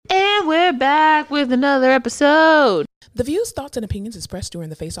we're back with another episode. The views, thoughts, and opinions expressed during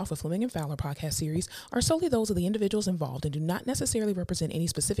the Face Off with Fleming and Fowler podcast series are solely those of the individuals involved and do not necessarily represent any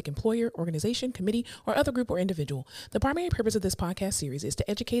specific employer, organization, committee, or other group or individual. The primary purpose of this podcast series is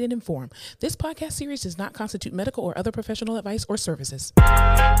to educate and inform. This podcast series does not constitute medical or other professional advice or services. It's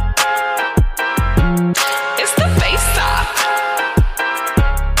the Face Off.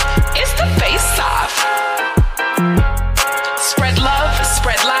 It's the Face Off. Spread love,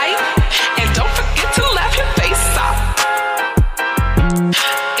 spread light, and don't forget to laugh your face off.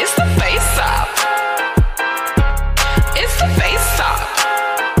 It's the Face Off. It's the Face Off.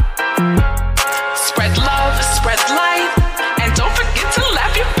 Spread love, spread light, and don't forget to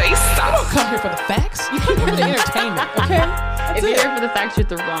laugh your face You don't off. come here for the facts. You come here for the entertainment, okay? That's If you're it. here for the facts, you're at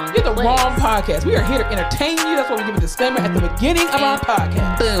the wrong You're the place. wrong podcast. We are here to entertain you. That's why we give a disclaimer at the beginning of our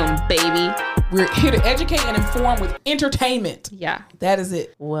podcast. Boom, baby. We're here to educate and inform with entertainment. Yeah. That is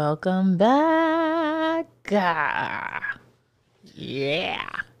it. Welcome back. Yeah.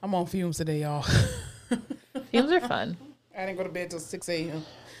 I'm on fumes today, y'all. Fumes are fun. I didn't go to bed till 6 a.m.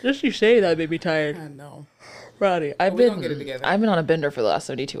 Just you say that made me tired. I know. Roddy, I've we're gonna get it together. I've been on a bender for the last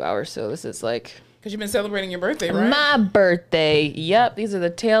 72 hours, so this is like Because you've been celebrating your birthday, right? my birthday. Yep, these are the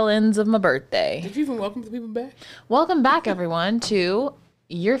tail ends of my birthday. Did you even welcome the people back? Welcome back, everyone, to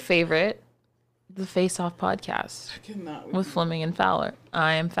your favorite, the Face Off podcast I cannot. with Fleming and Fowler.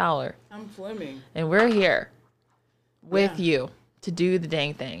 I am Fowler, I'm Fleming. and we're here with you to do the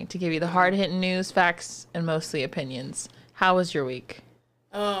dang thing, to give you the hard-hitting news, facts, and mostly opinions. How was your week?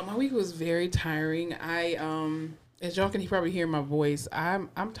 My week was very tiring. As y'all can probably hear my voice, I'm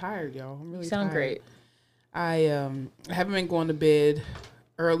tired, y'all. I'm really You sound tired. great. I haven't been going to bed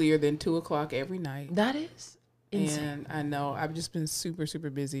earlier than 2:00 every night. That is insane. And I know I've just been super, super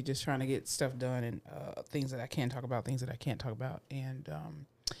busy just trying to get stuff done and things that I can talk about, things that I can't talk about. And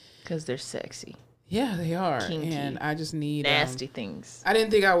Because they're sexy. yeah, they are. Kinky. And I just need Nasty things. I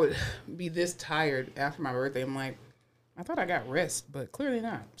didn't think I would be this tired after my birthday. I'm like, I thought I got rest, but clearly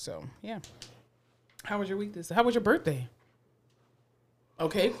not. So yeah. How was your week? How was your birthday?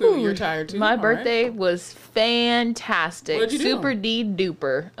 Okay, clearly you're tired too. My All right. birthday was fantastic. What'd you do? Super D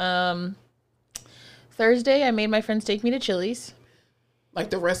duper. Thursday, I made my friends take me to Chili's. Like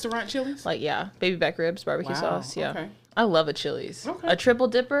the restaurant Chili's? Like, yeah, baby back ribs, barbecue Wow, sauce. Yeah. okay. I love a Chili's. Okay. A triple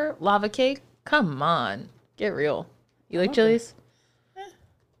dipper, lava cake. Come on. Get real. You like Okay. Chili's?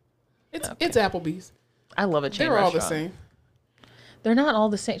 It's Applebee's. I love a chain They're all restaurant. the same. They're not all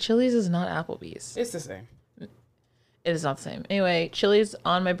the same. Chili's is not Applebee's. It's the same. It is not the same. Anyway, Chili's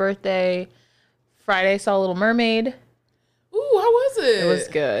on my birthday. Friday, saw Little Mermaid. Ooh, how was it? It was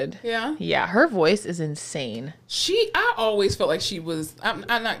good. Yeah. Yeah, her voice is insane. I always felt like she was. I'm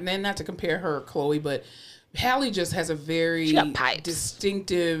not to compare her or Chloe, but Halle just has a very She got pipes.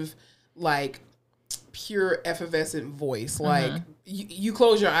 distinctive, like pure effervescent voice. Like you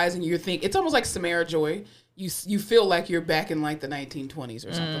close your eyes and you think it's almost like Samara Joy. You feel like you're back in like the 1920s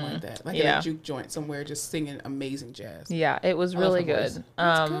or something like that, like in yeah. a juke joint somewhere, just singing amazing jazz. Yeah, it was love really her voice. good.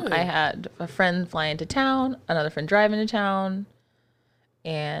 That's good. I had a friend fly into town, another friend drive into town,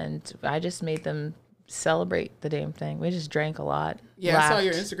 and I just made them celebrate the damn thing. We just drank a lot. Yeah, I saw laughed.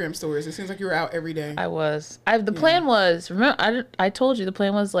 your Instagram stories. It seems like you were out every day. The plan was, remember, I told you the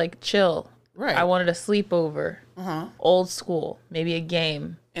plan was like chill. Right. I wanted a sleepover, Uh-huh. old school, maybe a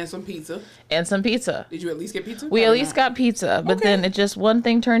game, And some pizza. and some pizza. Did you at least get pizza? We at Probably least not. got pizza, but Okay. then it just one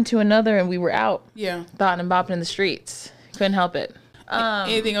thing turned to another, and we were out, Yeah. thotting and bopping in the streets. Couldn't help it.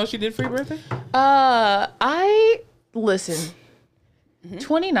 Anything else you did for your birthday? I listen.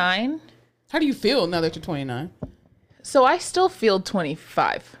 29. How do you feel now that you're 29? So I still feel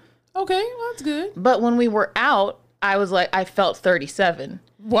 25. Okay, well, that's good. But when we were out, I was like, I felt 37.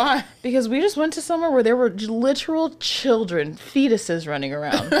 Why? Because we just went to somewhere where there were literal children, fetuses running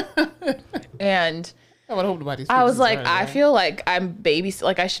around. And I would hope nobody's. I was fetuses like, are, I right? feel like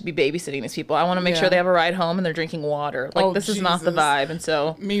like I should be babysitting these people. I want to make Yeah. sure they have a ride home and they're drinking water. Like, Oh, this is not the Jesus. vibe. And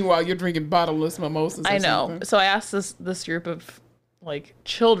so Meanwhile, you're drinking bottomless mimosas. I or know. something. So I asked this group of like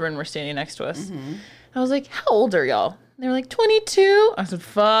children were standing next to us. Mm-hmm. I was like, "How old are y'all?" And they were like, 22. I said,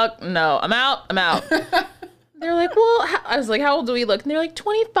 "Fuck no, I'm out. I'm out." They're like, "Well," I was like, "How old do we look?" And they're like,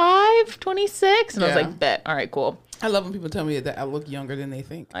 25, 26. And I was Yeah. like, "Bet. All right, cool." I love when people tell me that I look younger than they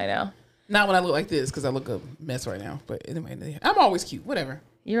think. I know. Not when I look like this, because I look a mess right now. But anyway, I'm always cute. Whatever.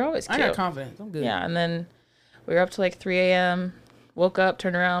 You're always I cute. got confidence. I'm good. Yeah, and then we were up to like 3 a.m. Woke up,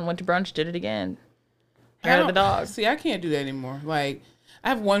 turned around, went to brunch, did it again. Had the dog. See, I can't do that anymore. Like, I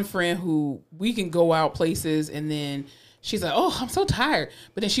have one friend who we can go out places and then she's like, "Oh, I'm so tired,"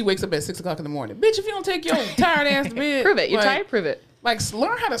 but then she wakes up at 6 o'clock in the morning. Bitch, if you don't take your tired ass to bed, Prove it. You're like, tired. Prove it. Like,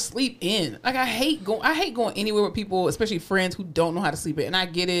 learn how to sleep in. Like, I hate going anywhere with people, especially friends who don't know how to sleep in. And I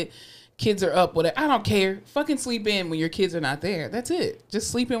get it. Kids are up, whatever. I don't care. Fucking sleep in when your kids are not there. That's it. Just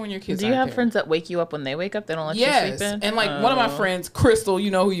sleep in when your kids. Do you have friends that wake you up when they wake up? They don't let you sleep in. And like one of my friends, Crystal,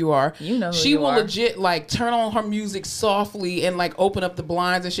 you know who you are. You know who she you will are. legit like turn on her music softly and like open up the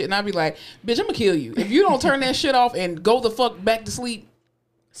blinds and shit. And I'd be like, bitch, I'm gonna kill you if you don't turn that shit off and go the fuck back to sleep.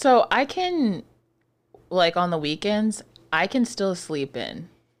 So I can, like on the weekends, I can still sleep in.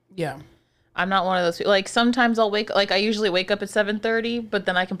 Yeah. I'm not one of those people. Like sometimes I'll I usually wake up at 7:30, but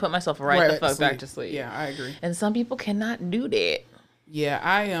then I can put myself right the fuck back to sleep. Yeah, I agree. And some people cannot do that. Yeah,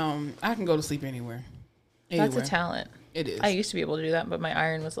 I can go to sleep anywhere. That's a talent. It is. I used to be able to do that, but my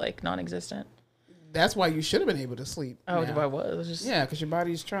iron was like non-existent. That's why you should have been able to sleep. Oh, now. I was just because your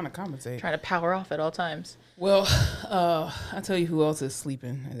body's trying to compensate. trying to power off at all times. Well, I'll tell you who else is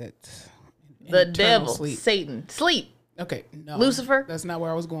sleeping. The devil, Satan, sleep. Okay, no. Lucifer? That's not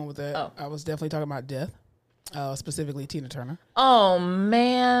where I was going with that. Oh. I was definitely talking about death, specifically Tina Turner. Oh,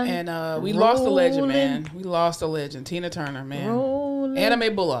 man. And we lost a legend, man. We lost a legend. Tina Turner, man. Rolling. Anna Mae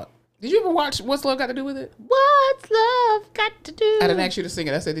Bullock. Did you ever watch What's Love Got to Do with It? What's love got to do? I didn't ask you to sing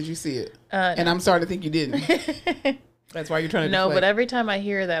it. I said, did you see it? And I'm starting to think you didn't. That's why you're trying to No, deflect. but every time I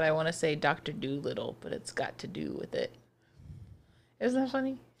hear that, I want to say Dr. Dolittle, but it's got to do with it. Isn't that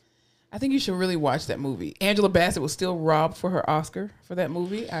funny? I think you should really watch that movie. Angela Bassett was still robbed for her Oscar for that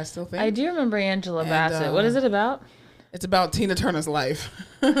movie, I still think. I do remember Angela Bassett. What is it about? It's about Tina Turner's life.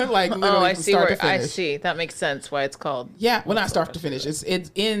 Like literally Oh, I from see. start to finish. I see. That makes sense why it's called. Yeah, well, not start to finish.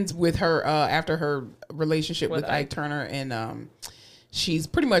 It ends with her after her relationship with Ike Turner, and she's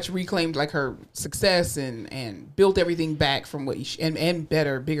pretty much reclaimed like her success and built everything back from what and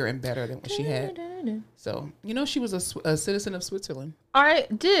better, bigger and better than what she had. So she was a citizen of Switzerland. I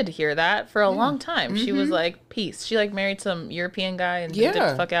did hear that for a long time. She was like peace. She like married some European guy and dipped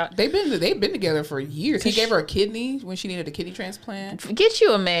the fuck out. They've been together for years. He gave her a kidney when she needed a kidney transplant. Get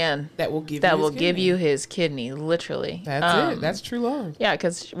you a man that will give you his kidney, literally. That's it. That's true love. Yeah,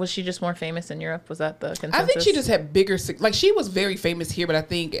 because was she just more famous in Europe? Was that the consensus? I think she just had bigger, like she was very famous here, but I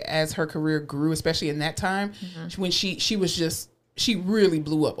think as her career grew, especially in that time, when she was just. She really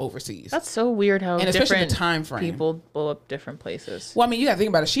blew up overseas. That's so weird how and especially different the time frame. People blow up different places. Well, I mean, you got to think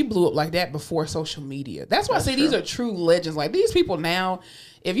about it. She blew up like that before social media. That's why I say these are true legends. Like these people now,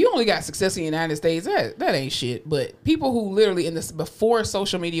 if you only got success in the United States, that ain't shit. But people who literally before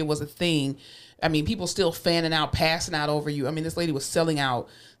social media was a thing, I mean, people still fanning out, passing out over you. I mean, this lady was selling out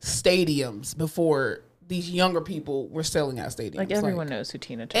stadiums before these younger people were selling out stadiums. Like everyone knows who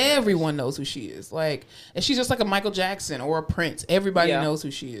Tina Turner is. Everyone knows who she is. Like, and she's just like a Michael Jackson or a Prince. Everybody knows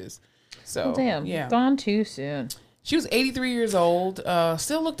who she is. So, well, damn, gone too soon. She was 83 years old.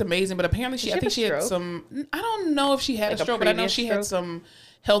 Still looked amazing, but apparently I think she had some. I don't know if she had a stroke, but I know she had some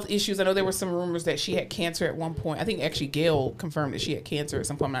health issues. I know there were some rumors that she had cancer at one point. I think actually Gail confirmed that she had cancer at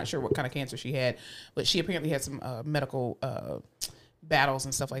some point. I'm not sure what kind of cancer she had, but she apparently had some medical battles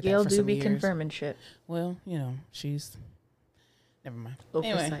and stuff like Gail that for some years. confirming shit. Well, she's never mind.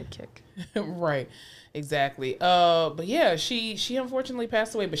 Oprah sidekick. Right, exactly. But yeah, she unfortunately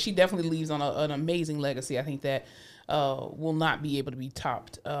passed away, but she definitely leaves on an amazing legacy. I think that will not be able to be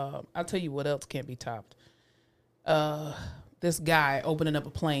topped. I'll tell you what else can't be topped. This guy opening up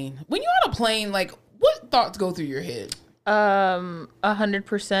a plane. When you're on a plane, like what thoughts go through your head?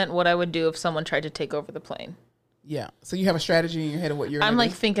 100% what I would do if someone tried to take over the plane. Yeah. So you have a strategy in your head of what you're I'm gonna like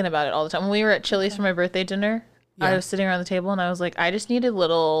do? thinking about it all the time. When we were at Chili's for my birthday dinner, I was sitting around the table and I was like, I just need a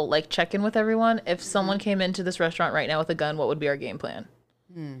little like check in with everyone. If someone came into this restaurant right now with a gun, what would be our game plan?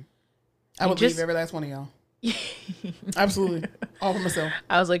 I would leave every last one of y'all. Absolutely. All for myself.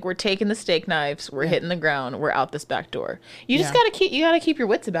 I was like, we're taking the steak knives, we're hitting the ground, we're out this back door. You just gotta keep your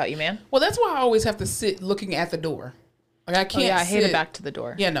wits about you, man. Well, that's why I always have to sit looking at the door. Like I can't. I hate it back to the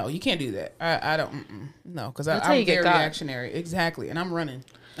door. Yeah, no, you can't do that. I don't. No, because I'm how you get very got. reactionary. Exactly, and I'm running.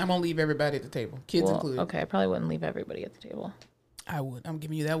 I'm gonna leave everybody at the table, kids included. Okay, I probably wouldn't leave everybody at the table. I would. I'm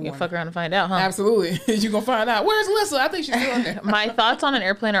giving you that one. You'll fuck around and find out, huh? Absolutely. You're gonna find out. Where's Alyssa? I think she's still in there. My thoughts on an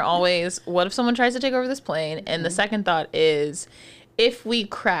airplane are always, what if someone tries to take over this plane? And the second thought is, if we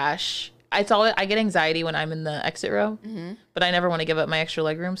crash, I get anxiety when I'm in the exit row, but I never want to give up my extra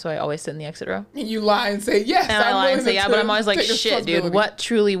leg room, so I always sit in the exit row. And you lie and say yes. And I lie and say but I'm always like, take shit, dude. What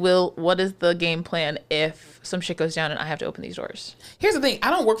is the game plan if some shit goes down and I have to open these doors? Here's the thing. I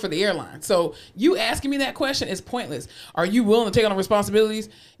don't work for the airline, so you asking me that question is pointless. Are you willing to take on the responsibilities?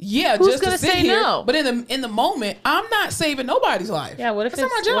 Yeah, Who's just gonna to sit say here. no? But in the moment, I'm not saving nobody's life. Yeah, what if That's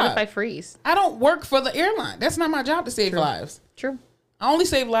not my job. what if I freeze? I don't work for the airline. That's not my job to save lives. True. I only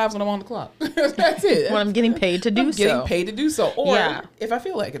save lives when I'm on the clock. That's it. When I'm getting paid to do so. Getting paid to do so. Or Yeah. if I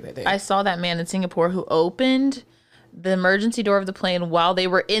feel like it that day. I saw that man in Singapore who opened the emergency door of the plane while they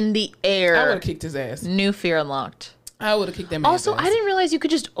were in the air. I would have kicked his ass. New fear unlocked. I would have kicked that man's Also, ass. I didn't realize you could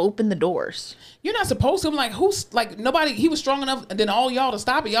just open the doors. You're not supposed to. I'm like, who's like nobody? He was strong enough, and then all y'all to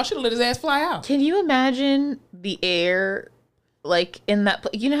stop it. Y'all should have let his ass fly out. Can you imagine the air, like in that?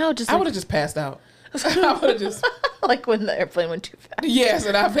 You know how just I like, would have just passed out. I would have just. like when the airplane went too fast. Yes,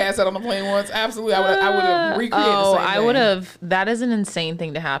 and I passed out on the plane once. Absolutely, I would have recreated. Oh, the same I thing. would have. That is an insane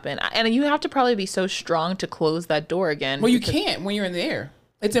thing to happen, and you have to probably be so strong to close that door again. Well, you can't when you're in the air.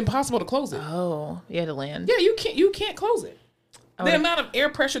 It's impossible to close it. Oh, you had to land. Yeah, you can't. You can't close it. The amount of air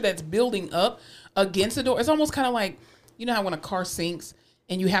pressure that's building up against the door, it's almost kind of like, you know how when a car sinks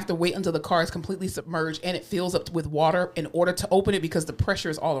and you have to wait until the car is completely submerged and it fills up with water in order to open it because the pressure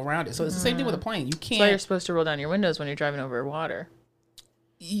is all around it. So it's the same thing with a plane. You That's why can't. you're supposed to roll down your windows when you're driving over water.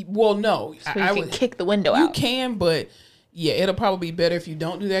 Well, no, So you can kick the window You out. can, but yeah, it'll probably be better if you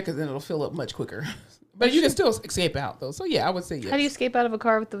don't do that because then it'll fill up much quicker. But you can still escape out though. So yeah, I would say yes. How do you escape out of a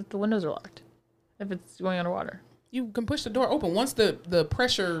car with the windows are locked if it's going underwater? You can push the door open once the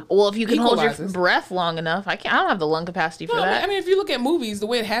pressure. Well, if you can hold your equalizes. breath long enough, I don't have the lung capacity for No, that. I mean, if you look at movies, the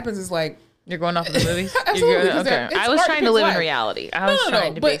way it happens is like. You're going off of the movies. Absolutely, You're because okay. it's I was art trying to depicts live in life. reality. I was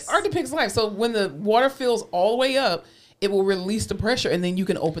trying to But base. art depicts life. So when the water fills all the way up, it will release the pressure, and then you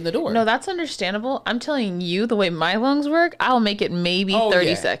can open the door. No, that's understandable. I'm telling you, the way my lungs work, I'll make it maybe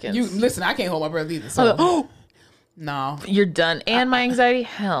 30 seconds. You listen. I can't hold my breath either. So Oh, no. you're done. And my anxiety?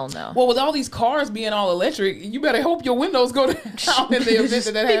 Hell no. Well, with all these cars being all electric, you better hope your windows go down in the event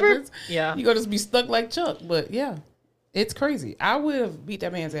that happens. Yeah. You're gonna just be stuck like Chuck. But yeah, it's crazy. I would have beat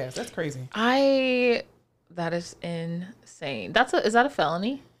that man's ass. That's crazy. That is insane. Is that a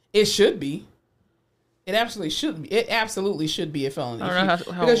felony? It should be. It absolutely should be. It absolutely should be a felony. I don't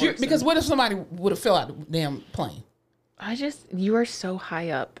know how because it works because what if somebody would have fell out the damn plane? You are so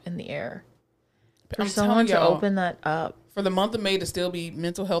high up in the air. For I'm someone telling to y'all, open that up. for the month of May to still be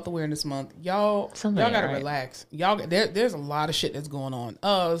Mental Health Awareness Month, y'all gotta relax. There's a lot of shit that's going on.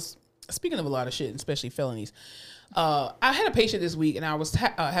 Speaking of a lot of shit, especially felonies, I had a patient this week, and I was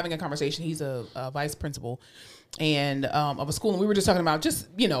having a conversation. He's a vice principal and of a school, and we were just talking about just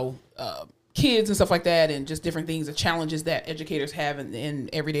kids and stuff like that, and just different things, the challenges that educators have in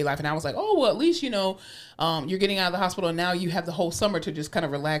everyday life. And I was like, oh, well, at least, you're getting out of the hospital and now you have the whole summer to just kind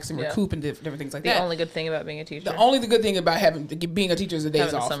of relax and recoup and different things like that. The only good thing about being a teacher. The only good thing about being a teacher is the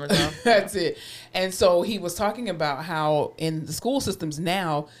days Having the off. summers off. That's it. And so he was talking about how in the school systems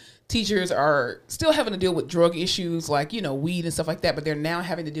now, teachers are still having to deal with drug issues like, weed and stuff like that, but they're now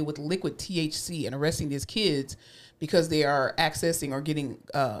having to deal with liquid THC and arresting these kids because they are accessing or getting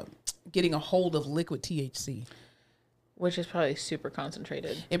a hold of liquid THC. Which is probably super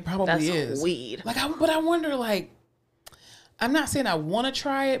concentrated. It probably That's is. weed. But I wonder, I'm not saying I want to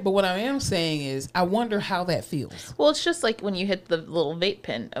try it, but what I am saying is I wonder how that feels. Well, it's just like when you hit the little vape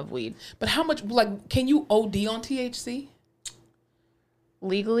pen of weed. But how much, can you OD on THC?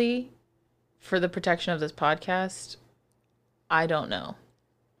 Legally, for the protection of this podcast, I don't know.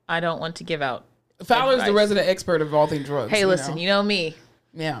 I don't want to give out Fowler's the advice. resident expert of all things drugs. Hey, listen, you know me.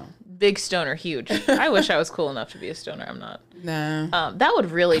 Yeah. Big stoner, huge. I wish I was cool enough to be a stoner. I'm not. Nah. That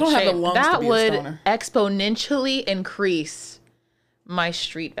would really I don't have the change. lungs to That be a would stoner. exponentially increase my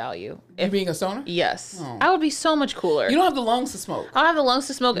street value. You being a stoner? Yes. Oh. I would be so much cooler. You don't have the lungs to smoke. I don't have the lungs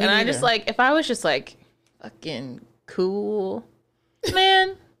to smoke. Me And I neither. just if I was just fucking cool,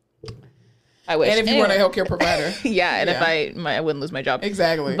 man. I wish. And if you Anyway. weren't a healthcare provider. Yeah, and Yeah. if I wouldn't lose my job.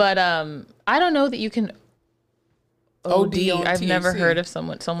 Exactly. But I don't know that you can OD on I've never THC. heard of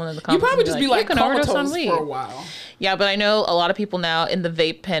someone in the You comments. probably would just be "You like can overdose on comatose weed." for a while. Yeah, but I know a lot of people now in the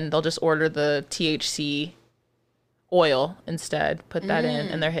vape pen, they'll just order the THC oil instead, put that in,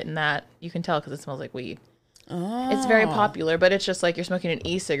 and they're hitting that. You can tell because it smells like weed. Oh. It's very popular, but it's just like you're smoking an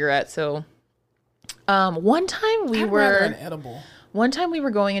e-cigarette. So one time we I'd were rather an edible.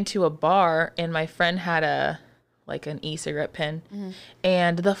 going into a bar and my friend had an e-cigarette pen,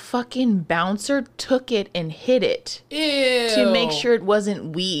 and the fucking bouncer took it and hid it Ew. to make sure it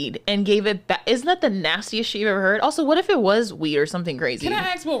wasn't weed and gave it back. Isn't that the nastiest shit you've ever heard? Also, what if it was weed or something crazy? Can I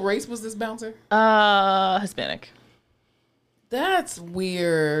ask what race was this bouncer? Hispanic. That's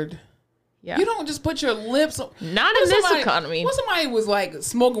weird. Yeah. You don't just put your lips on. Not in this economy. What somebody was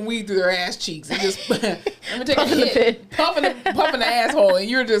smoking weed through their ass cheeks and just let me take Puffing a the hit, pit. puffing the asshole, and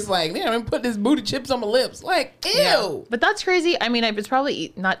you're just like, man, I'm put this booty chips on my lips. Ew. Yeah. But that's crazy. I mean, it's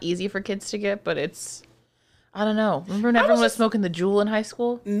probably not easy for kids to get, but it's I don't know. Remember when everyone was smoking the Juul in high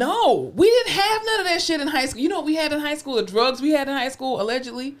school? No, we didn't have none of that shit in high school. You know what we had in high school? The drugs we had in high school,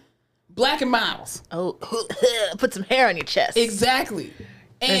 allegedly? Black and Miles. Oh, put some hair on your chest. Exactly.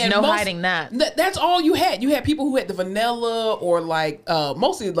 There's no hiding that. That's all you had. You had people who had the vanilla or like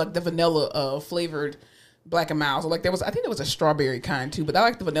mostly like the vanilla flavored Black and Miles. Or like I think there was a strawberry kind too, but I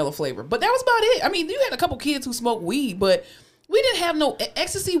like the vanilla flavor. But that was about it. I mean, you had a couple kids who smoked weed, but we didn't have no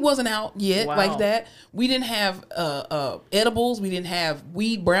ecstasy wasn't out yet like that. We didn't have edibles. We didn't have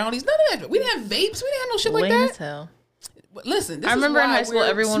weed brownies. None of that. We didn't have vapes. We didn't have no shit like Lame that. as hell. Listen, I remember in high school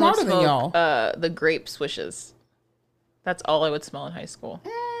everyone would smarter than y'all. smoke the grape swishes. That's all I would smell in high school.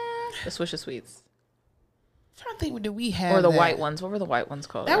 The Swisher Sweets. I'm trying to think, what did we have? Or the that? white ones. What were the white ones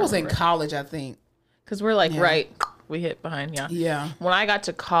called? That was in college, I think. Because we're like, right, we hit behind, Yeah. When I got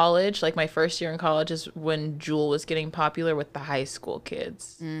to college, like my first year in college is when Juul was getting popular with the high school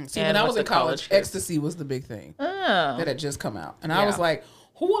kids. See, when I was in college, ecstasy was the big thing that had just come out. And I was like,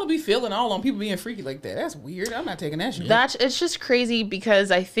 who want to be feeling all on people being freaky like that? That's weird. I'm not taking that shit. It's just crazy because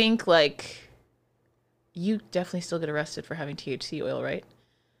I think like you definitely still get arrested for having THC oil, right?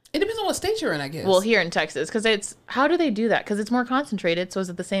 It depends on what state you're in, I guess. Well, here in Texas, because how do they do that? Because it's more concentrated. So is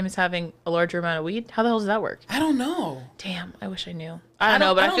it the same as having a larger amount of weed? How the hell does that work? I don't know. Damn, I wish I knew. I don't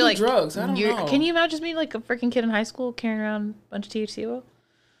know, but I feel like drugs. I don't know. Can you imagine just being like a freaking kid in high school carrying around a bunch of THC oil?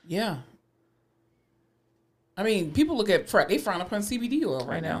 Yeah. I mean, people look at they frown upon CBD oil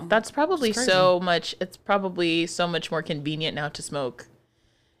right now. That's probably so much. It's probably so much more convenient now to smoke.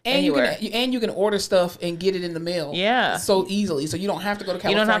 And anywhere. you can order stuff and get it in the mail. Yeah. So easily. So you don't have to go to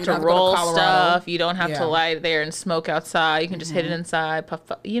California. You don't have to roll stuff. You don't have to lie there and smoke outside. You can just hit it inside. Puff,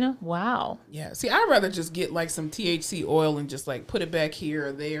 wow. Yeah. See, I'd rather just get like some THC oil and just like put it back here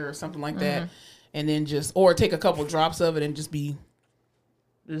or there or something like that. And then or take a couple drops of it and just be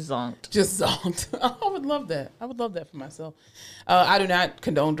zonked. Just zonked. I would love that. I would love that for myself. I do not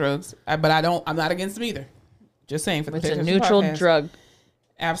condone drugs, but I'm not against them either. Just saying for the it's a neutral drug.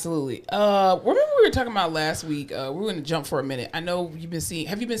 Absolutely. Remember we were talking about last week? We're going to jump for a minute. I know have you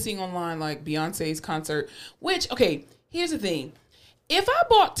been seeing online like Beyonce's concert? Which, okay, here's the thing. If I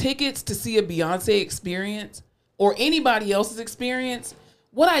bought tickets to see a Beyonce experience or anybody else's experience,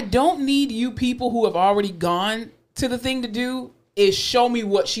 what I don't need you people who have already gone to the thing to do is show me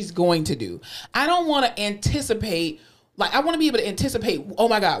what she's going to do. I don't want to anticipate. Like, I want to be able to anticipate, oh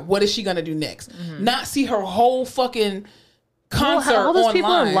my God, what is she going to do next? Not see her whole fucking concert all those online.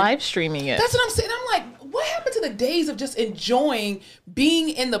 People are live streaming it. That's what I'm saying. I'm like, what happened to the days of just enjoying being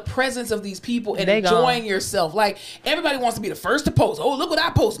in the presence of these people and enjoying yourself? Like, everybody wants to be the first to post. Oh, look what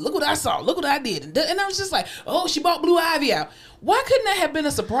I posted. Look what I saw. Look what I did. And I was just like, oh, she bought Blue Ivy out. Why couldn't that have been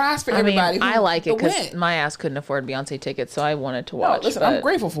a surprise for everybody? I like it because my ass couldn't afford Beyonce tickets, so I wanted to watch. No, listen, I'm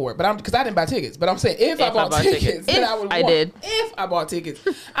grateful for it, but because I didn't buy tickets. But I'm saying if I bought tickets, then I would. If I bought tickets,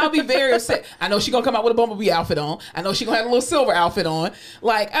 I'll be very upset. I know she's gonna come out with a Bumblebee outfit on. I know she's gonna have a little silver outfit on.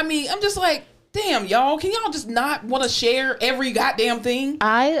 Like, I mean, I'm just like, damn, y'all, can y'all just not want to share every goddamn thing?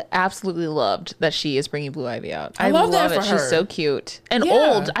 I absolutely loved that she is bringing Blue Ivy out. I love that for her. She's so cute and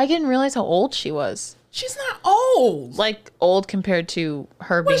old. I didn't realize how old she was. She's not old. Like, old compared to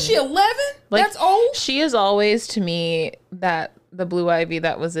her being... Was she 11? Like, that's old? She is always, to me, the Blue Ivy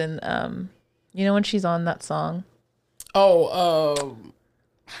that was in, when she's on that song? Oh,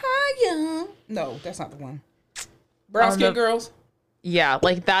 Hiya. No, that's not the one. Brown Skin Girls? Yeah,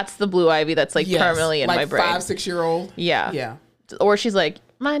 like, that's the Blue Ivy that's, like, permanently in my brain. Like 5-6-year-old? Yeah. Yeah. Or she's like,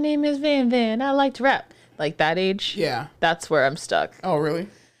 my name is Van Van, I like to rap. Like, that age? Yeah. That's where I'm stuck. Oh, really?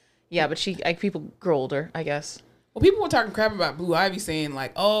 Yeah, but people grow older, I guess. Well, people were talking crap about Blue Ivy, saying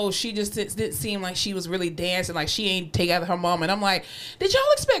like, "Oh, she just didn't seem like she was really dancing, like she ain't take out her mom." And I'm like, did y'all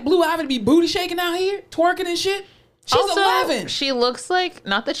expect Blue Ivy to be booty shaking out here, twerking and shit? She's also, 11. She looks like,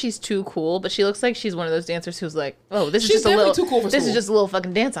 not that she's too cool, but she looks like she's one of those dancers who's like, "Oh, this is just a little too cool for this school. is just a little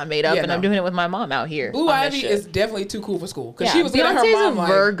fucking dance I made up, and I'm doing it with my mom out here." Blue Ivy is definitely too cool for school because yeah, she was looking at her mom a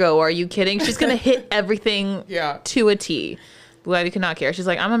Virgo. Are you kidding? She's gonna hit everything to a T. Blue Ivy could not care. She's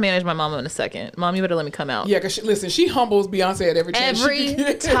like, I'm gonna manage my mama in a second. Mom, you better let me come out. Yeah, because listen, she humbles Beyonce at every chance. Every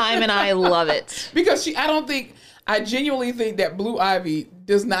time, and I love it. Because I genuinely think that Blue Ivy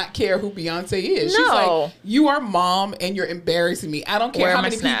does not care who Beyonce is. No. She's like, you are mom and you're embarrassing me. I don't care how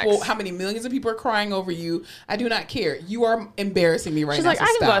many millions of people are crying over you. I do not care. You are embarrassing me right now. She's like, so I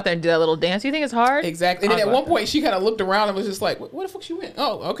can stop. go out there and do that little dance. You think it's hard? Exactly. And then at one point she kind of looked around and was just like, where the fuck she went?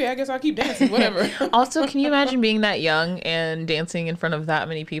 Oh, okay, I guess I'll keep dancing, whatever. Also, can you imagine being that young and dancing in front of that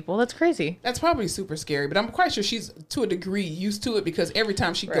many people? That's crazy. That's probably super scary, but I'm quite sure she's to a degree used to it because every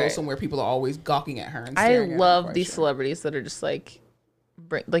time she goes somewhere, people are always gawking at her and staring at her. I love these celebrities that are just like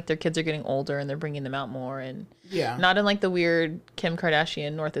like their kids are getting older and they're bringing them out more, and Yeah. not in like the weird Kim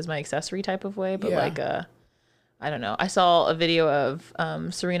Kardashian North is my accessory type of way, but Yeah. like I don't know. I saw a video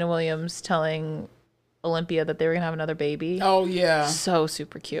of Serena Williams telling Olympia that they were gonna have another baby. Oh yeah. So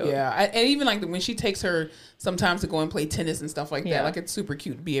super cute. Yeah, and even like when she takes her sometimes to go and play tennis and stuff like that, Yeah. like it's super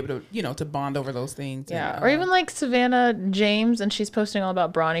cute to be able to, you know, to bond over those things. Yeah, And, or even like Savannah James, and she's posting all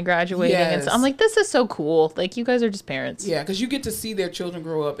about Bronny graduating, and so Yes. I'm like, this is so cool. Like, you guys are just parents. yeah, because you get to see their children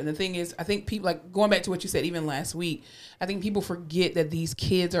grow up, and the thing is, I think people, like going back to what you said even last week, I think people forget that these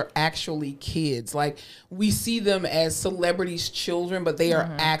kids are actually kids. Like we see them as celebrities' children, but they are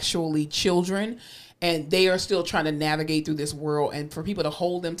actually children. And they are still trying to navigate through this world. And for people to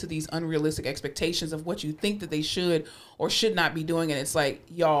hold them to these unrealistic expectations of what you think that they should or should not be doing. And it's like,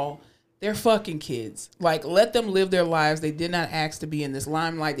 y'all, they're fucking kids. Like, let them live their lives. They did not ask to be in this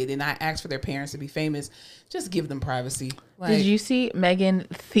limelight. They did not ask for their parents to be famous. Just give them privacy. Like, Did you see Megan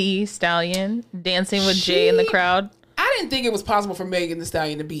Thee Stallion dancing with Jay in the crowd? I didn't think it was possible for Megan Thee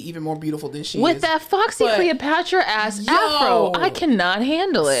Stallion to be even more beautiful than she With is. that Foxy But, Cleopatra ass yo, afro. I cannot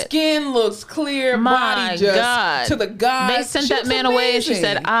handle it. Skin looks clear, My body just God. to the gods. They sent She that looks man away and she amazing.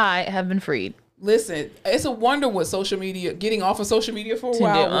 said, I have been freed. Listen, it's a wonder what social media, getting off of social media for a To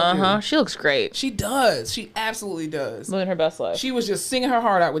while. do. will do. She looks great. She does. She absolutely does. Living her best life. She was just singing her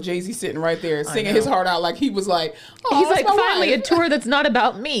heart out with Jay-Z sitting right there, singing know. his heart out like he was like, oh, He's that's like, my finally, a wife. tour that's not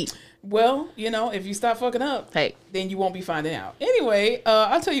about me. Well, you know, if you stop fucking up, Hey. then you won't be finding out. Anyway,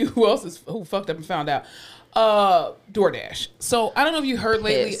 I'll tell you who fucked up and found out. DoorDash. So I don't know if you heard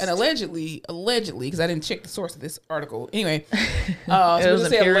lately, Pissed. and allegedly, because I didn't check the source of this article. Anyway, so It we'll wasn't just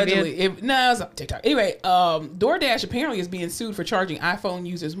say peer-reviewed? allegedly. No, it's on TikTok. Anyway, DoorDash apparently is being sued for charging iPhone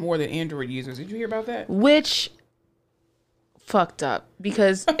users more than Android users. Did you hear about that? Which fucked up.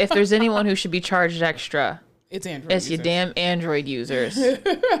 Because if there's anyone who should be charged extra, It's Android. it's your users. damn Android users.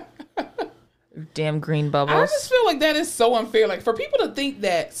 Damn green I bubbles. just feel like that is so unfair. Like for people to think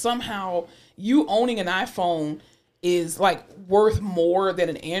that somehow you owning an iPhone is like worth more than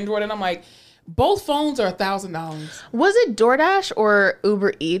an Android, and I'm like, both phones are $1,000. Was it DoorDash or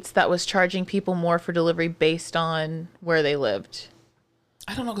Uber Eats that was charging people more for delivery based on where they lived?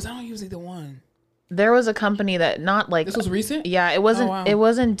 I don't know because I don't use either one. There was a company that not like This was recent. yeah, it wasn't Oh, wow. it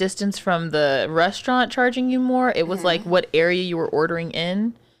wasn't distance from the restaurant charging you more. It was like what area you were ordering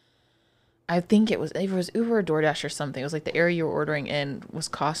in. I think it was Uber or DoorDash or something. It was like the area you were ordering in was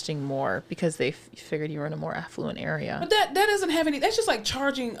costing more because they figured you were in a more affluent area. But that doesn't have any. That's just like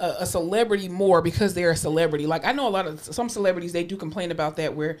charging a celebrity more because they're a celebrity. Like I know some celebrities, they do complain about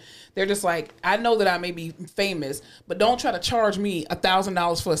that where they're just like, I know that I may be famous, but don't try to charge me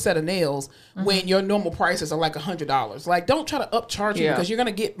 $1,000 for a set of nails when your normal prices are like $100. Like don't try to upcharge me Yeah. because you're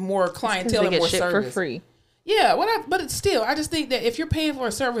gonna get more 'Cause clientele they and get more shit service for free. Yeah, but it's still, I just think that if you're paying for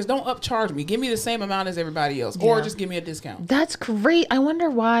a service, don't upcharge me. Give me the same amount as everybody else, or Yeah. just give me a discount. That's great. I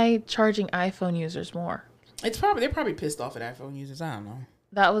wonder why charging iPhone users more. They're probably pissed off at iPhone users. I don't know.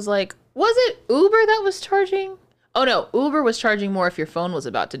 That was like, was it Uber that was charging? Oh no, Uber was charging more if your phone was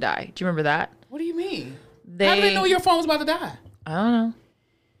about to die. Do you remember that? What do you mean? How did they know your phone was about to die? I don't know.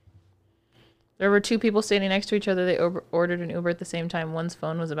 There were two people standing next to each other. They ordered an Uber at the same time. One's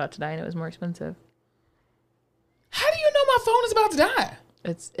phone was about to die and it was more expensive. How do you know my phone is about to die?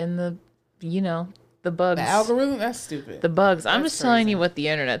 It's in the, the bugs. The algorithm? That's stupid. The bugs. I'm That's just telling crazy. you what the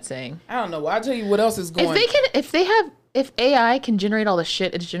internet's saying. I don't know. I'll tell you what else is going. If AI can generate all the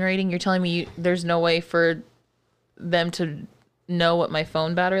shit it's generating, you're telling me there's no way for them to know what my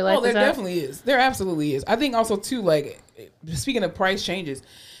phone battery life Oh, there is at? definitely is. There absolutely is. I think also too, like, speaking of price changes,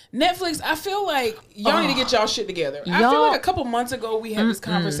 Netflix, I feel like y'all need to get y'all shit together. I feel Y'all- like a couple months ago we had this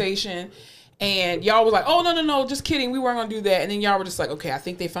conversation and y'all was like, oh, no, just kidding. We weren't going to do that. And then y'all were just like, okay, I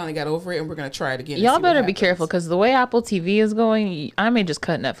think they finally got over it and we're going to try it again. and Y'all see what better be happens. careful because the way Apple TV is going, I may just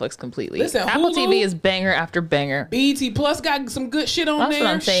cut Netflix completely. Listen, Apple Hulu- TV is banger after banger. BET Plus got some good shit on That's there. what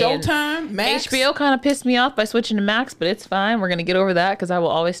I'm saying. Showtime, Max. HBO kind of pissed me off by switching to Max, but it's fine. We're gonna get over that because I will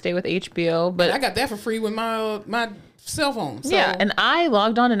always stay with HBO. But I got that for free with my cell phone. So. yeah, and I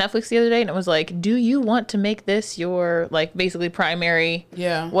logged on to Netflix the other day and it was like, do you want to make this your like basically primary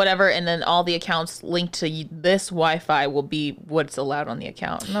Yeah. whatever, and then all the accounts linked to this Wi-Fi will be what's allowed on the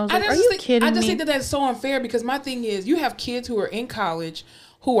account. And I was like, are you kidding I just me? think that that's so unfair because my thing is you have kids who are in college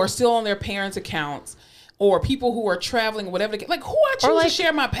who are still on their parents' accounts or people who are traveling or whatever. Like who I choose like, to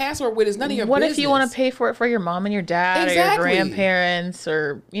share my password with is none of your what business. if you want to pay for it for your mom and your dad or Exactly. your grandparents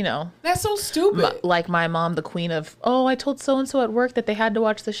or, That's so stupid. like my mom, the queen of, oh, I told so-and-so at work that they had to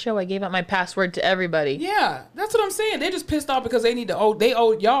watch the show. I gave out my password to everybody. Yeah, that's what I'm saying. They're just pissed off because they need to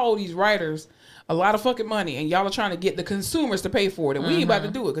y'all owe these writers a lot of fucking money, and y'all are trying to get the consumers to pay for it, and we ain't about to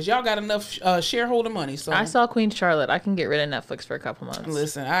do it because y'all got enough shareholder money. So I saw Queen Charlotte. I can get rid of Netflix for a couple months.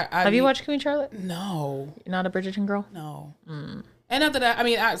 Listen, have you watched Queen Charlotte? No. You're not a Bridgerton girl? No. And after that, I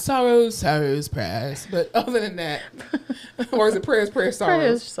mean, sorrows, prayers. But other than that, or is it prayers, sorrows?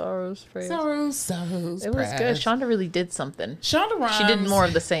 Prayers, sorrows, prayers. Sorrows, It was good. Shonda really did something. Shonda Rhimes. She did more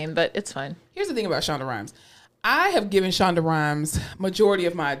of the same, but it's fine. Here's the thing about Shonda Rhimes. I have given Shonda Rhimes majority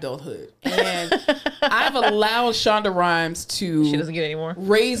of my adulthood. And I've allowed Shonda Rhimes to She doesn't get any more.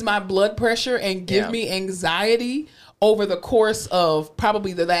 raise my blood pressure and give me anxiety over the course of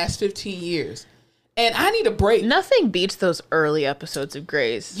probably the last 15 years. And I need a break. Nothing beats those early episodes of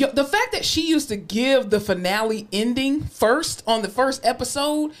Grey's. The fact that she used to give the finale ending first on the first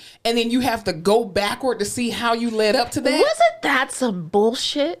episode, and then you have to go backward to see how you led up to that. Wasn't that some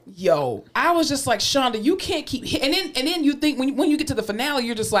bullshit? Yo, I was just like, Shonda, you can't keep and then you think when you get to the finale,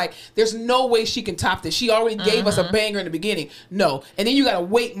 you're just like, there's no way she can top this. She already gave us a banger in the beginning. No. And then you gotta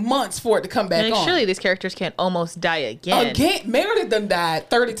wait months for it to come back on. Surely these characters can't almost die again. Meredith done died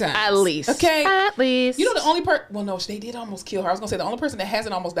 30 times. At least. Okay. At least. You know the only person, well, no, they did almost kill her. I was gonna say the only person that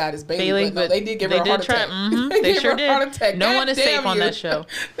hasn't almost died is Bailey, but no, they did give her a heart attack. They sure did. Heart attack. No God one is safe on you. that show.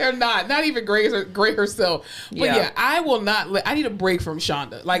 They're not even Grey herself. But yeah, I will not I need a break from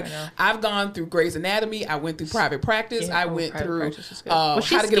Shonda. Like, I've gone through Grey's Anatomy. I went through Private Practice. I went through How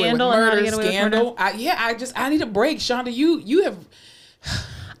to Get Away with Murder, Scandal. I need a break. Shonda, you have...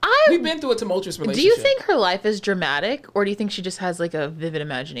 We've been through a tumultuous relationship. Do you think her life is dramatic, or do you think she just has like a vivid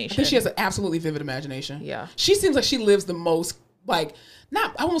imagination? I think she has an absolutely vivid imagination. Yeah. She seems like she lives the most, like,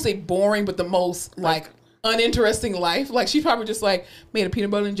 I won't say boring, but the most, like uninteresting life. Like, she probably just, like, made a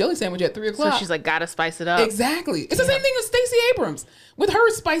peanut butter and jelly sandwich at 3 o'clock. So she's like, gotta spice it up. Exactly. It's the same thing with Stacey Abrams with her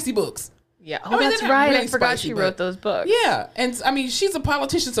spicy books. Yeah. Oh, that's right. Really I forgot she wrote those books. Yeah. And I mean, she's a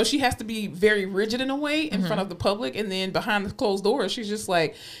politician, so she has to be very rigid in a way in front of the public. And then behind the closed doors, she's just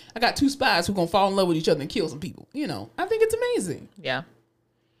like, I got 2 spies who going to fall in love with each other and kill some people. You know, I think it's amazing. Yeah.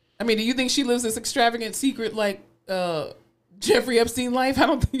 I mean, do you think she lives this extravagant secret like Jeffrey Epstein life? I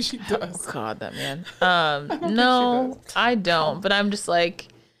don't think she does. Oh, God, that man. No, I don't. But I'm just like,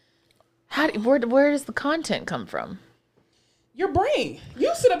 where does the content come from? Your brain.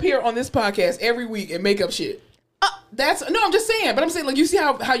 You sit up here on this podcast every week and make up shit. I'm just saying. But I'm saying, like, you see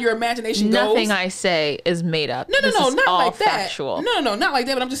how your imagination goes? Nothing I say is made up. No, not like that. Factual. No, not like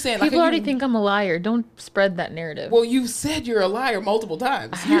that. But I'm just saying, people already think I'm a liar. Don't spread that narrative. Well, you said you're a liar multiple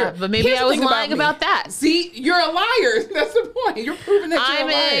times. But maybe I was lying about that. See, you're a liar. That's the point. You're proving that you're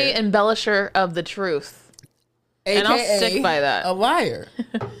a liar. I'm an embellisher of the truth. AKA and I'll stick by that. A liar.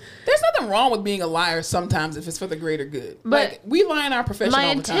 There's nothing wrong with being a liar sometimes if it's for the greater good. But like, we lie in our profession all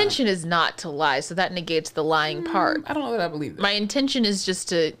the time. My intention is not to lie, so that negates the lying part. I don't know that I believe that. My intention is just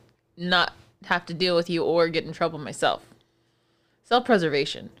to not have to deal with you or get in trouble myself.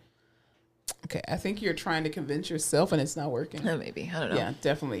 Self-preservation. Okay, I think you're trying to convince yourself and it's not working. Maybe. I don't know. Yeah,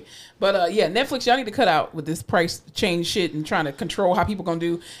 definitely. But yeah, Netflix, y'all need to cut out with this price change shit and trying to control how people gonna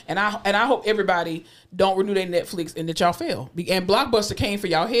do. And I hope everybody don't renew their Netflix and that y'all fail. And Blockbuster came for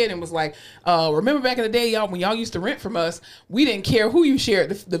y'all head and was like, remember back in the day, y'all, when y'all used to rent from us, we didn't care who you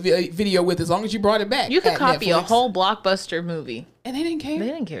shared the video with as long as you brought it back. You could copy Netflix. A whole Blockbuster movie. And they didn't care. They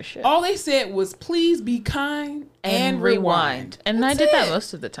didn't care shit. All they said was, please be kind and rewind. And I did that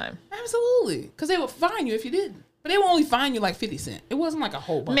most of the time. Absolutely. Because they would fine you if you didn't. But they would only fine you like 50 cents. It wasn't like a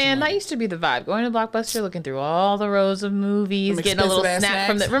whole bunch. Man, that used to be the vibe. Going to Blockbuster, looking through all the rows of movies, getting a little snack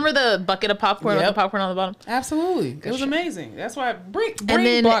from the... Remember the bucket of popcorn with the popcorn on the bottom? Absolutely. It was amazing. That's why bring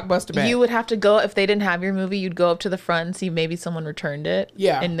Blockbuster back. You would have to go, if they didn't have your movie, you'd go up to the front and see maybe someone returned it.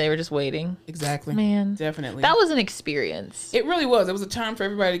 Yeah. And they were just waiting. Exactly. Man. Definitely. That was an experience. It really was. It was a time for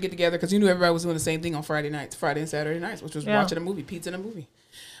everybody to get together because you knew everybody was doing the same thing on Friday and Saturday nights, which was watching a movie, pizza and a movie.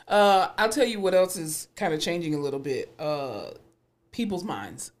 I'll tell you what else is kind of changing a little bit. People's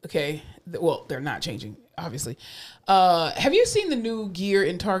minds, okay? Well, they're not changing, obviously. Have you seen the new gear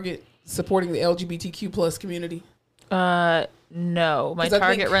in Target supporting the LGBTQ plus community? No. My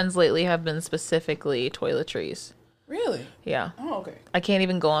Target runs lately have been specifically toiletries. Really? Yeah. Oh, okay. I can't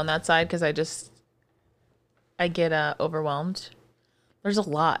even go on that side because I get overwhelmed. There's a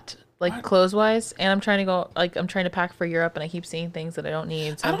lot. Like clothes-wise, and I'm trying to pack for Europe, and I keep seeing things that I don't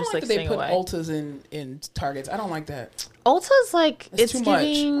need. So I don't I'm just like that they put away. Ultas in Targets. I don't like that. Ulta's like it's too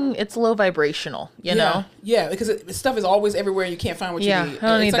much. It's low vibrational, you know? Yeah, because stuff is always everywhere. And you can't find what you need. I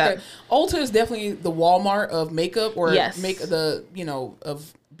don't need that. Ulta is definitely the Walmart of makeup, or yes.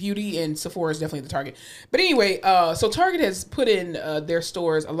 of beauty, and Sephora is definitely the Target. But anyway, so Target has put in their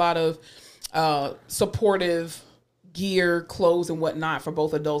stores a lot of supportive gear, clothes, and whatnot for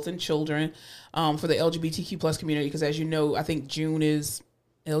both adults and children, for the LGBTQ plus community. Because as you know, I think June is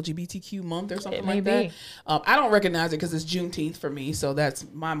LGBTQ month or something like that. I don't recognize it because it's Juneteenth for me, so that's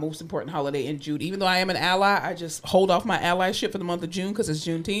my most important holiday in June. Even though I am an ally, I just hold off my allyship for the month of June because it's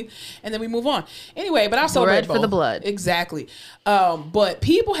Juneteenth, and then we move on. Anyway, but I'll celebrate for the blood. Exactly. But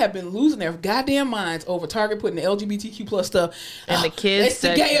people have been losing their goddamn minds over Target putting the LGBTQ plus stuff and the kids. It's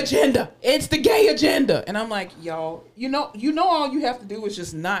the gay agenda. It's the gay agenda, and I'm like, y'all, you know, all you have to do is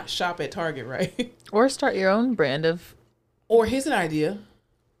just not shop at Target, right? Or start your own brand of. Or here's an idea.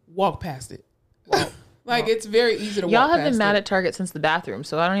 Walk past it. It's very easy to walk past it. Y'all have been mad at Target since the bathroom,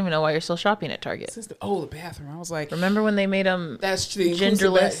 so I don't even know why you're still shopping at Target. Since the bathroom. I was like... Remember when they made them that's the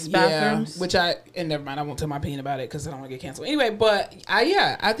genderless bathrooms? Yeah, and never mind, I won't tell my opinion about it because I don't want to get canceled. Anyway, but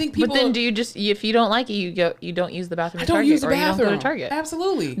I think people... But then do you just... If you don't like it, you don't use the bathroom at Target. I don't use the bathroom. bathroom. You don't go to Target.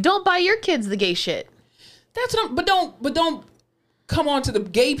 Absolutely. Don't buy your kids the gay shit. That's what I'm... But don't come on to the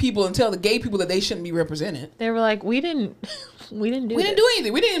gay people and tell the gay people that they shouldn't be represented. They were like, we didn't do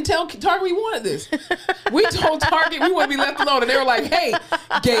anything. We didn't even tell Target we wanted this. We told Target we want to be left alone, and they were like, "Hey,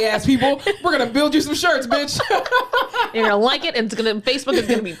 gay ass people, we're gonna build you some shirts, bitch. You're gonna like it, and Facebook is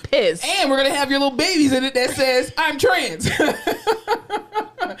gonna be pissed, and we're gonna have your little babies in it that says I'm trans."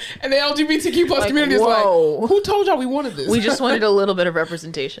 And the LGBTQ plus community is like, "Who told y'all we wanted this? We just wanted a little bit of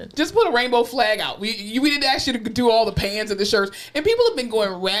representation. Just put a rainbow flag out. We didn't ask you to do all the pants and the shirts." And people have been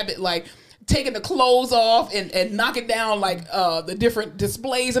going rabid, like taking the clothes off and knocking down like the different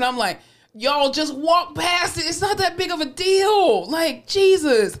displays, and I'm like, y'all just walk past it. It's not that big of a deal. Like,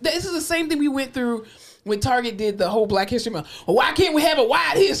 Jesus, this is the same thing we went through when Target did the whole Black History Month. Well, why can't we have a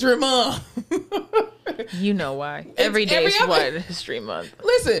White History Month? You know why? Every day is White History Month.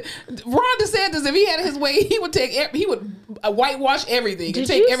 Listen, Ron DeSantis, if he had his way, he would whitewash everything and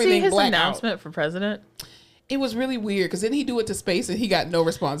take everything black out. Did you see his announcement for president? It was really weird because then he do it to space and he got no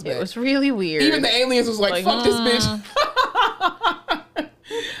response back. It was really weird. Even the aliens was like, fuck this bitch.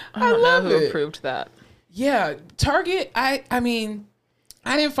 I don't know who approved that. Yeah. Target, I mean,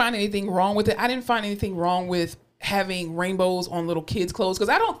 I didn't find anything wrong with it. I didn't find anything wrong with having rainbows on little kids' clothes because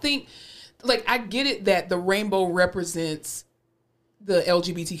I don't think, like, I get it that the rainbow represents the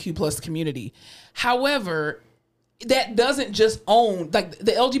LGBTQ plus community. However, that doesn't just own, like,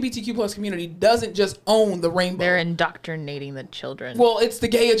 the LGBTQ plus community doesn't just own the rainbow. They're indoctrinating the children. Well, it's the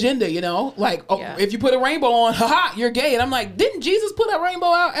gay agenda, you know? Like, if you put a rainbow on, haha, you're gay. And I'm like, didn't Jesus put a rainbow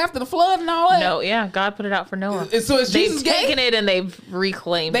out after the flood and all that? No, yeah, God put it out for Noah. So is Jesus gay? They've taken it and they've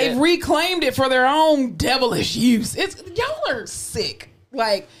reclaimed it. They've reclaimed it for their own devilish use. Y'all are sick.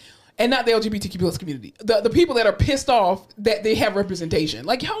 Like, and not the LGBTQ plus community. The people that are pissed off that they have representation.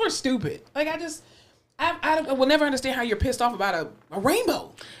 Like, y'all are stupid. Like, I will never understand how you're pissed off about a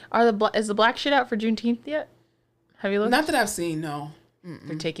rainbow. Is the black shit out for Juneteenth yet? Have you looked? Not that I've seen, no.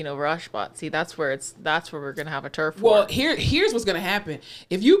 They're taking over Oshpot. See, that's where we're gonna have a turf war. Well, here's what's gonna happen.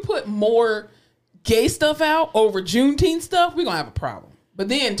 If you put more gay stuff out over Juneteenth stuff, we're gonna have a problem. But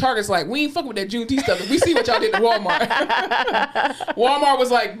then Target's like, we ain't fucking with that Juneteenth stuff. We see what y'all did to Walmart. Walmart was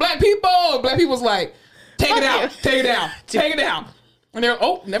like, black people. Black people was like, take it out, take it down, take it down. And they're,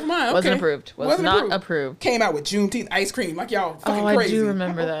 never mind. Okay. Wasn't approved. Wasn't not approved. Came out with Juneteenth ice cream. Like, y'all fucking crazy. I do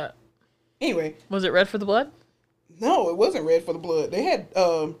remember that. Anyway. Was it red for the blood? No, it wasn't red for the blood. They had,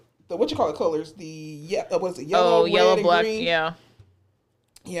 the colors? Was it yellow, yellow, red, black, and green? Yeah.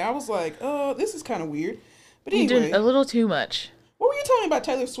 Yeah, I was like, this is kind of weird. But anyway. You did a little too much. What were you telling me about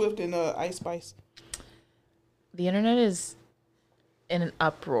Taylor Swift and Ice Spice? The internet is in an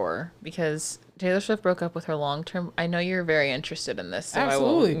uproar because Taylor Swift broke up with her long-term. I know you're very interested in this, so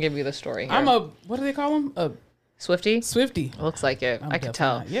Absolutely. I will give you the story here. What do they call him? A Swiftie? Swiftie. Looks like it. I could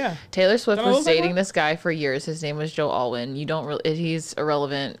tell. Yeah. Taylor Swift was dating this guy for years. His name was Joe Alwyn. He's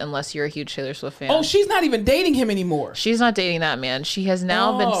irrelevant unless you're a huge Taylor Swift fan. Oh, she's not even dating him anymore. She's not dating that man. She has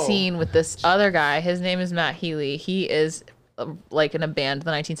now been seen with this other guy. His name is Matt Healy. He is like in a band,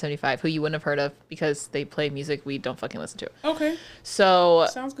 the 1975, who you wouldn't have heard of because they play music we don't fucking listen to. Okay. So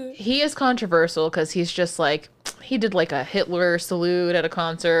sounds good. He is controversial because he's just like, he did like a Hitler salute at a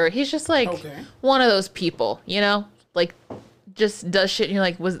concert. He's just like one of those people, you know, like just does shit and you're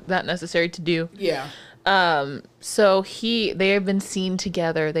like, was that necessary to do? Yeah. So they have been seen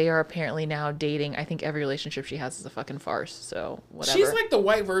together. They are apparently now dating. I think every relationship she has is a fucking farce. So whatever. She's like the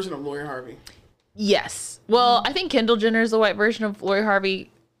white version of Lori Harvey. Yes. Well, I think Kendall Jenner is the white version of Lori Harvey.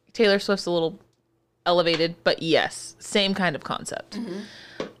 Taylor Swift's a little elevated, but yes, same kind of concept.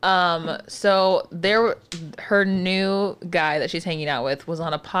 So her new guy that she's hanging out with was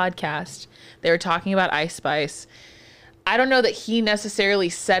on a podcast. They were talking about Ice Spice. I don't know that he necessarily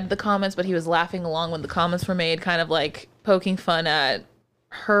said the comments, but he was laughing along when the comments were made, kind of like poking fun at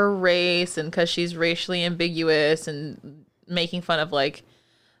her race and because she's racially ambiguous and making fun of like,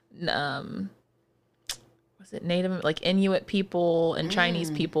 was it Native, like Inuit people and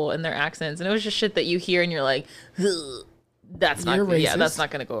Chinese people and their accents. And it was just shit that you hear and you're like, ugh, that's not good. Yeah, that's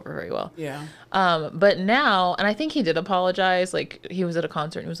not going to go over very well. Yeah. But now, and I think he did apologize. Like he was at a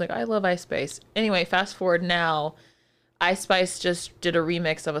concert and he was like, I love Ice Spice. Anyway, fast forward now, Ice Spice just did a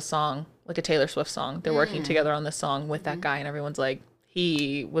remix of a song, like a Taylor Swift song. They're working together on this song with that guy, and everyone's like,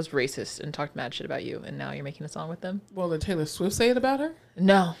 he was racist and talked mad shit about you, and now you're making a song with them. Well, did Taylor Swift say it about her?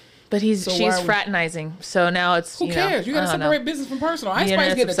 No, but she's fraternizing. So now it's who cares? You got to separate business from personal. Ice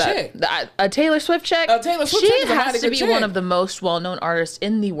Spice get a check. A Taylor Swift check. A Taylor Swift she check has to be one of the most well-known artists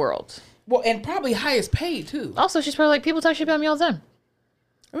in the world. Well, and probably highest paid too. Also, she's probably like, people talk shit about me all the time.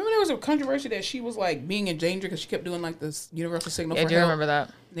 Remember there was a controversy that she was like being in danger because she kept doing like this universal signal for help? I do remember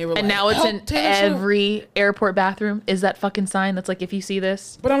that. They were and like, now it's in every airport bathroom. Is that fucking sign that's like, if you see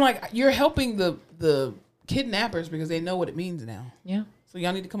this? But I'm like, you're helping the kidnappers because they know what it means now. Yeah. So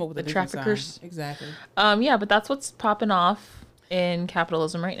y'all need to come up with a the different traffickers. Sign. Exactly. Yeah, but that's what's popping off in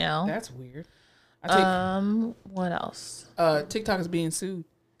capitalism right now. That's weird. What else? TikTok is being sued.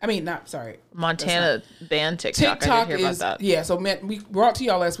 I mean, sorry. Montana banned TikTok. TikTok I did hear about that. Yeah, so we brought to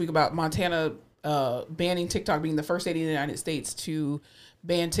y'all last week about Montana banning TikTok, being the first state in the United States to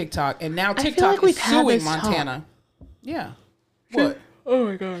ban TikTok, and now TikTok is suing Montana. Yeah. What? Oh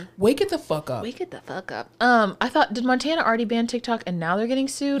my god. Wake it the fuck up. Wake it the fuck up. I thought, did Montana already ban TikTok and now they're getting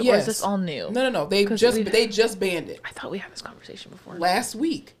sued? Yes. Or is this all new? No. They just banned it. I thought we had this conversation before. Last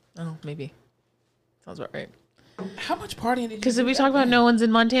week. Oh, maybe. Sounds about right. How much partying did you do? Because we talk about no one's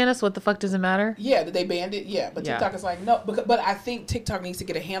in Montana, so what the fuck does it matter? Yeah, that they banned it? Yeah, but TikTok is like, no. But I think TikTok needs to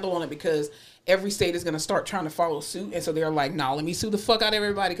get a handle on it because every state is going to start trying to follow suit. And so they're like, nah, let me sue the fuck out of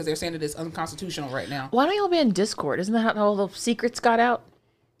everybody because they're saying that it's unconstitutional right now. Why don't y'all ban Discord? Isn't that how all the secrets got out?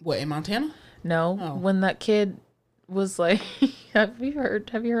 What, in Montana? No. Oh. When that kid was like, have you heard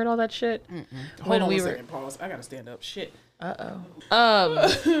all that shit? Hold on a second, pause. I got to stand up. Shit.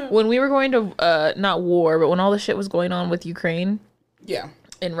 When we were going to not war, but when all the shit was going on with Ukraine,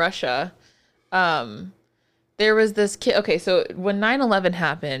 in Russia, there was this kid. Okay, so when 9/11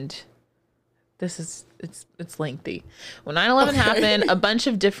 happened, it's lengthy. When 9/11 happened, a bunch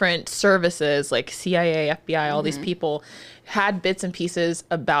of different services like CIA, FBI, all these people had bits and pieces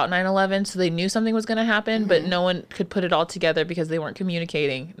about 9/11, so they knew something was going to happen, but no one could put it all together because they weren't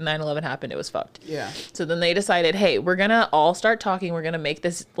communicating. 9/11 happened, it was fucked. Yeah. So then they decided, hey, we're going to all start talking. We're going to make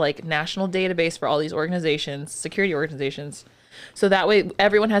this like national database for all these organizations, security organizations. So that way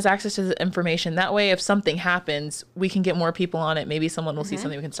everyone has access to the information. That way, if something happens, we can get more people on it. Maybe someone will see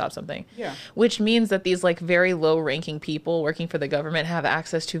something, we can stop something. Yeah. Which means that these like very low ranking people working for the government have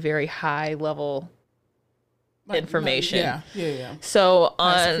access to very high level information. Yeah. So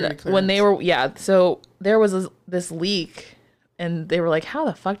when they were, so there was this leak and they were like, how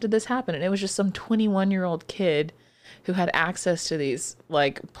the fuck did this happen? And it was just some 21-year-old kid who had access to these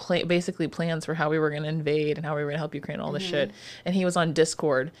like basically plans for how we were going to invade and how we were going to help Ukraine and all this shit. And he was on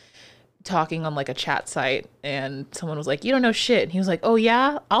Discord talking on like a chat site and someone was like, you don't know shit. And he was like, oh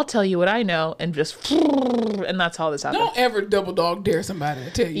yeah, I'll tell you what I know. And just, and that's how this happened. Don't ever double dog dare somebody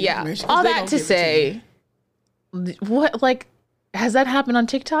to tell you information. All that to say, what, like, has that happened on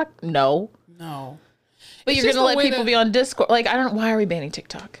TikTok? No. But you're going to let people be on Discord. Like, why are we banning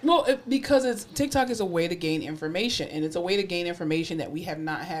TikTok? Well, because TikTok is a way to gain information, and it's a way to gain information that we have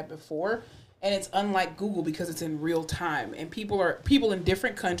not had before. And it's unlike Google because it's in real time, and people in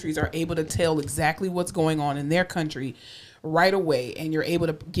different countries are able to tell exactly what's going on in their country right away, and you're able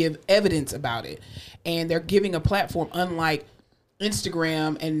to give evidence about it. And they're giving a platform unlike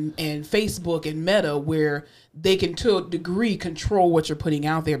Instagram and Facebook and Meta, where they can to a degree control what you're putting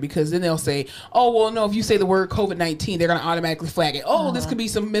out there, because then they'll say, oh, well, no, if you say the word COVID-19, they're going to automatically flag it. Oh, this could be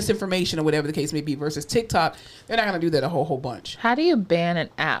some misinformation or whatever the case may be. Versus TikTok, they're not going to do that a whole bunch. How do you ban an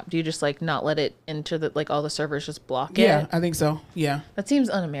app? Do you just like not let it into the, like all the servers just block it? Yeah, I think so. Yeah. That seems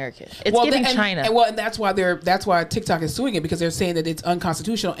un-American. It's giving China. And that's why TikTok is suing it, because they're saying that it's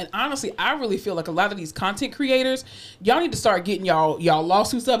unconstitutional. And honestly, I really feel like a lot of these content creators, y'all need to start getting y'all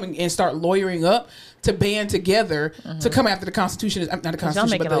lawsuits up and start lawyering up to band together to come after the Constitution. Not the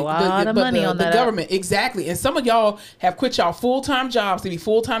Constitution, but the government. Exactly. And some of y'all have quit y'all full-time jobs to be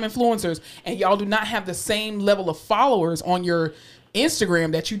full-time influencers, and y'all do not have the same level of followers on your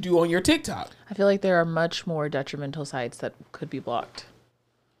Instagram that you do on your TikTok. I feel like there are much more detrimental sites that could be blocked.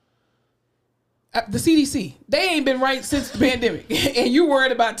 The CDC. They ain't been right since the pandemic. And you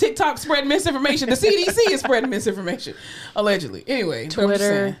worried about TikTok spreading misinformation. The CDC is spreading misinformation, allegedly. Anyway,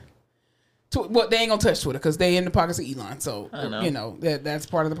 Twitter. Well, they ain't gonna touch Twitter because they in the pockets of Elon. So, that's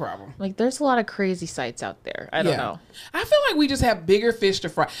part of the problem. Like, there's a lot of crazy sites out there. I don't know. I feel like we just have bigger fish to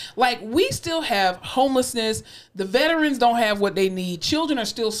fry. Like, we still have homelessness. The veterans don't have what they need. Children are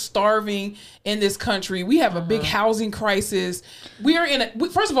still starving in this country. We have a big housing crisis.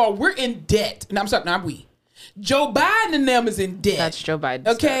 First of all, we're in debt. And I'm sorry, not we. Joe Biden and them is in debt. That's Joe Biden.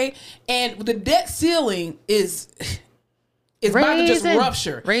 Okay? And the debt ceiling is... It's about to just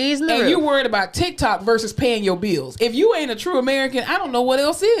rupture. Raising the roof. And you're worried about TikTok versus paying your bills. If you ain't a true American, I don't know what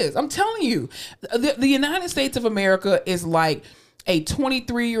else is. I'm telling you. The United States of America is like a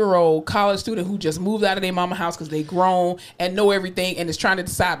 23-year-old college student who just moved out of their mama house because they grown and know everything and is trying to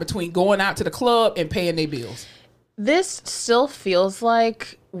decide between going out to the club and paying their bills. This still feels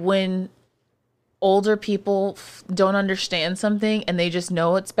like when older people don't understand something and they just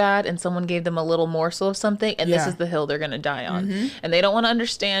know it's bad and someone gave them a little morsel of something and this is the hill they're gonna die on. And they don't want to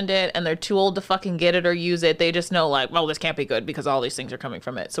understand it and they're too old to fucking get it or use it. They just know like, well, this can't be good because all these things are coming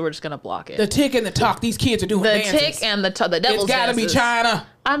from it, so we're just gonna block it. The tick and the talk, these kids are doing the dances. tick and the devil's it's gotta dances. be China.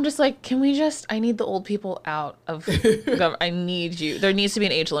 I'm just like, I need the old people out of government. I need you. There needs to be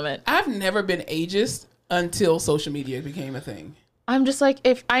an age limit. I've never been ageist until social media became a thing. I'm just like,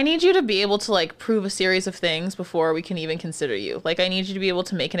 if I need you to be able to like prove a series of things before we can even consider you. Like, I need you to be able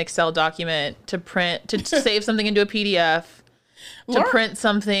to make an Excel document, to print, to save something into a PDF, to print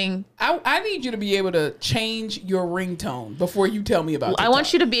something. I need you to be able to change your ringtone before you tell me about TikTok. I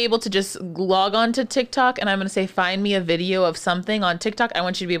want you to be able to just log on to TikTok and I'm going to say, find me a video of something on TikTok. I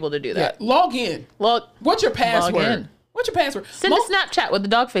want you to be able to do that. Yeah, log in. What's your password? Log in. What's your password? Send a Snapchat with the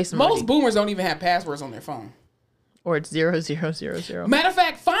dog face emoji. Most boomers don't even have passwords on their phone. Or it's 0000. Matter of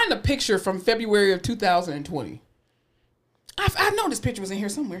fact, find a picture from February of 2020. I know this picture was in here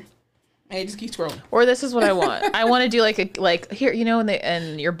somewhere. Hey, just keep scrolling. Or this is what I want. I want to do like here, you know,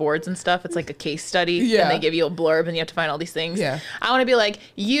 in your boards and stuff, it's like a case study. Yeah. And they give you a blurb and you have to find all these things. Yeah. I want to be like,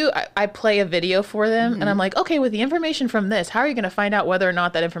 I play a video for them and I'm like, okay, with the information from this, how are you going to find out whether or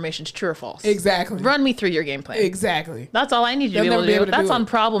not that information is true or false? Exactly. Run me through your game plan. Exactly. That's all I need you to be able to do. That's on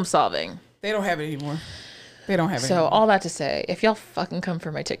problem solving. They don't have it anymore. They don't have it. So all that to say, if y'all fucking come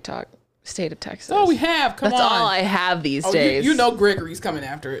for my TikTok, state of Texas. Oh, we have. Come on. That's all I have these days. You know Gregory's coming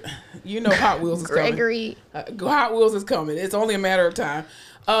after it. You know Hot Wheels is Gregory. coming. Hot Wheels is coming. It's only a matter of time.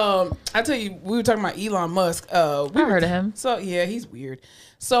 I tell you, we were talking about Elon Musk. I heard of him. So yeah, he's weird.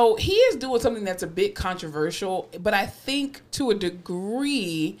 So he is doing something that's a bit controversial, but I think to a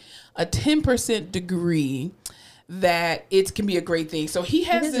degree, a 10% degree, that it can be a great thing. So he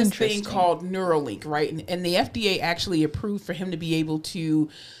has this thing called Neuralink, right? And the FDA actually approved for him to be able to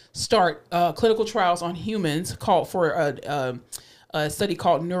start clinical trials on humans for a study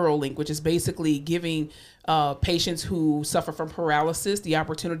called Neuralink, which is basically giving patients who suffer from paralysis the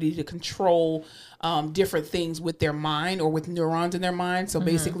opportunity to control different things with their mind or with neurons in their mind. So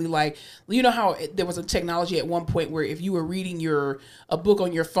basically, like, you know how there was a technology at one point where if you were reading a book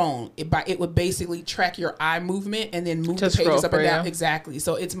on your phone, it would basically track your eye movement and then move the pages up and down. Exactly.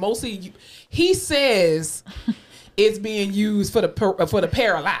 So it's mostly, he says, it's being used for the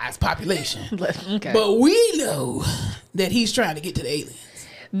paralyzed population. Okay. But we know that he's trying to get to the aliens.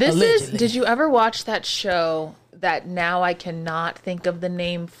 Did you ever watch that show that now I cannot think of the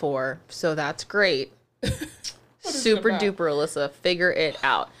name for? So that's great. Super duper, Alyssa. Figure it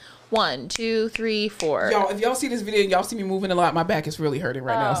out. 1, 2, 3, 4. Y'all, if y'all see this video and y'all see me moving a lot, my back is really hurting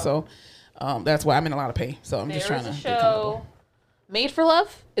right now. So that's why I'm in a lot of pain. So I'm just trying to get comfortable. Made for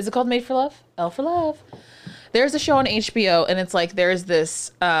Love? Is it called Made for Love? L for Love. There's a show on HBO and it's like there's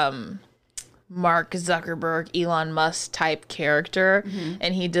this Mark Zuckerberg, Elon Musk type character,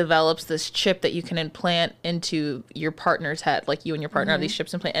 and he develops this chip that you can implant into your partner's head. Like, you and your partner have these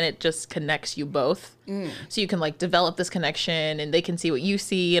chips implanted, and it just connects you both. So you can like develop this connection, and they can see what you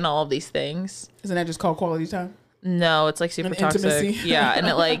see, and all of these things. Isn't that just called quality time? No, it's like super toxic. Intimacy. Yeah, and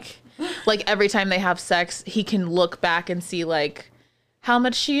it like every time they have sex, he can look back and see like how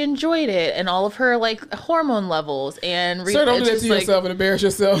much she enjoyed it and all of her like hormone levels and Sir, don't do that to yourself and embarrass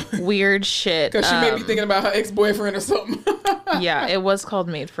yourself. Weird shit. Because she may be thinking about her ex-boyfriend or something. Yeah, it was called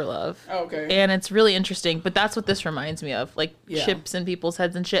Made for Love. Okay. And it's really interesting, but that's what this reminds me of, like chips in people's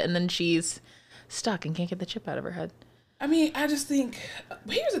heads and shit, and then she's stuck and can't get the chip out of her head. I mean, I just think,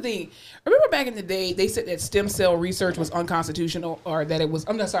 here's the thing. Remember back in the day, they said that stem cell research was unconstitutional, or that it was,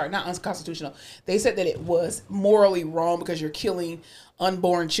 not unconstitutional. They said that it was morally wrong because you're killing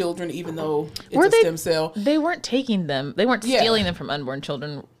unborn children, even though it's stem cell. They weren't taking them. They weren't stealing them from unborn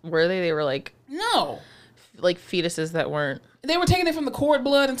children, were they? They were like No. Like fetuses that weren't. They were taking it from the cord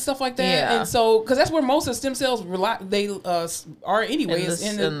blood and stuff like that, Yeah. and so because that's where most of the stem cells are anyway, is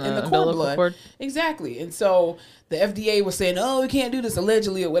in the cord blood. Cord. Exactly, and so the FDA was saying, "Oh, we can't do this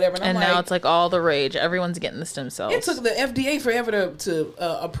allegedly or whatever," And now it's like all the rage. Everyone's getting the stem cells. it took the FDA forever to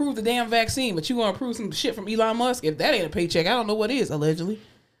approve the damn vaccine, but you gonna approve some shit from Elon Musk? If that ain't a paycheck, I don't know what is. Allegedly.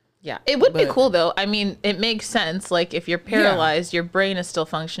 Yeah, it would be But- cool though. I mean, it makes sense. Like if you're paralyzed, your brain is still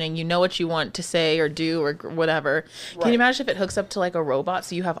functioning. You know what you want to say or do or whatever. Can Right. you imagine if it hooks up to like a robot,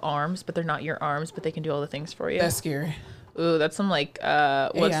 so you have arms, but they're not your arms, but they can do all the things for you? That's scary. Ooh, that's some like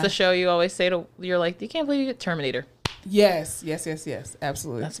what's AI. the show you always say to? You're like, you can't believe you get Terminator. Yes,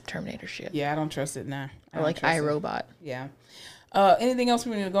 absolutely. That's some Terminator shit. Yeah, I don't trust it now. I Or don't like trust it. iRobot. Yeah. Anything else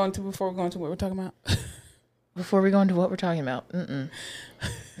we need to go into before we go into what we're talking about? Before we go into what we're talking about,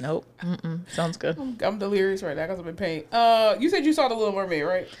 nope, sounds good. I'm delirious right now because I'm in pain. You said you saw The Little Mermaid,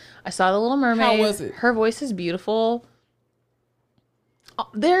 right? I saw The Little Mermaid. How was it? Her voice is beautiful.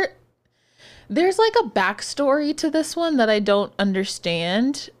 There's like a backstory to this one that I don't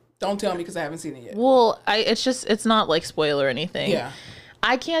understand. Don't tell me because I haven't seen it yet. Well, it's not like spoiler or anything. Yeah.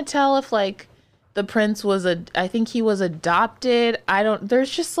 I can't tell if like the prince I think he was adopted.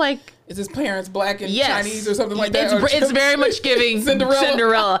 There's just like, Is his parents black and yes. Chinese or something like that? It's very much giving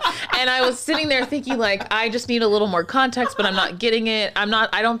Cinderella. And I was sitting there thinking like, I just need a little more context, but I'm not getting it.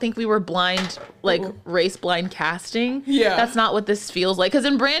 I don't think we were blind, like race blind casting. Yeah. That's not what this feels like. Cause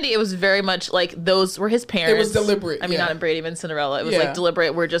in Brandy, it was very much like those were his parents. It was deliberate, I mean, yeah. not in Brady, but in Cinderella. It was Yeah. like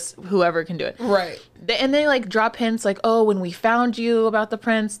deliberate. We're just whoever can do it. Right. And they like drop hints like, oh, when we found you about the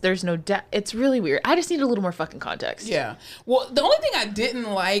prince, there's no death. It's really weird. I just need a little more fucking context. Yeah. Well, the only thing I didn't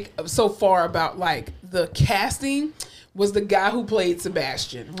like so far about like the casting was the guy who played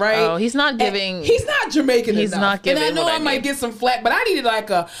Sebastian, right? Oh, he's not And giving. he's not Jamaican He's enough. not giving And I know what I I might need. get some flack, but I needed like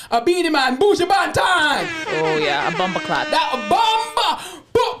a Beanie Man Bougie time. Oh yeah, a bumper clap. That a bomba.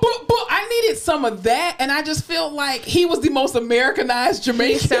 I needed some of that, and I just feel like he was the most Americanized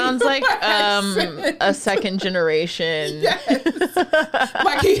Jamaican. He sounds like accent. a second generation. Yes.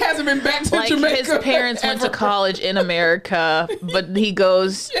 Like he hasn't been back to Like Jamaica. his parents went to ever. college in America, but he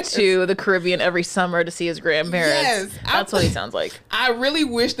goes to the Caribbean every summer to see his grandparents. Yes. That's what he sounds like. I really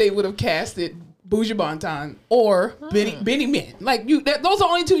wish they would have casted Bougie Bonton or Benny Man. Like those are the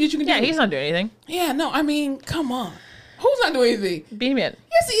only two that you can do. Yeah, he's not doing anything. Yeah, no, I mean, come on. Who's not doing anything? Beanie Man.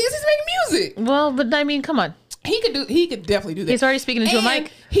 Yes, he is. He's making music. Well, but I mean, come on. He could definitely do that. He's already speaking into a And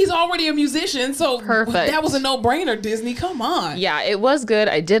mic. He's already a musician, so Perfect. that was a no-brainer, Disney. Come on. Yeah, it was good.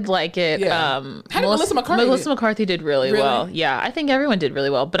 I did like it. Yeah. How did Melissa McCarthy Melissa do? McCarthy did really, Really? well. Yeah, I think everyone did really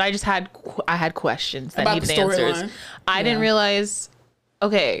well. But I just had questions that About needed the answers. storyline? I didn't Yeah. realize.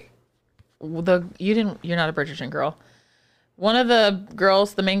 Okay, you're not a Bridgerton girl. One of the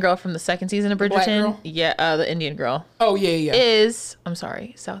girls, the main girl from the second season of black Bridgerton, girl? yeah, the Indian girl, Oh, yeah. is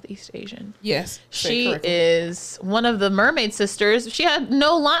Southeast Asian. Yes. Say She correctly. is one of the mermaid sisters. She had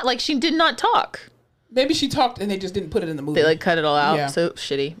no line, like she did not talk. Maybe she talked and they just didn't put it in the movie. They like cut it all out. Yeah. So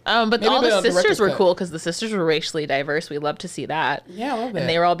shitty. But Maybe all a bit the of director's sisters were cut. cool because the sisters were racially diverse. We love to see that. Yeah, I love that. And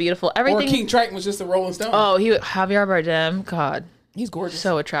they were all beautiful. or Everything. King Triton was just a Rolling Stone. Oh, Javier Bardem. God, He's gorgeous.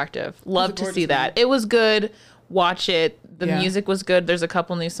 so attractive. Love to gorgeous see that. man. It was good. Watch it. The Yeah. music was good. There's a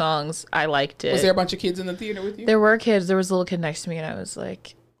couple new songs. I liked it. Was there a bunch of kids in the theater with you? There were kids. There was a little kid next to me, and I was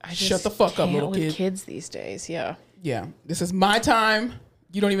like, I just Shut the fuck up, can't little with kid. kids these days. Yeah. Yeah. This is my time.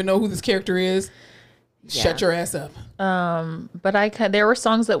 You don't even know who this character is. Shut your ass up. But there were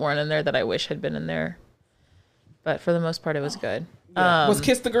songs that weren't in there that I wish had been in there. But for the most part, it was good. Yeah. Was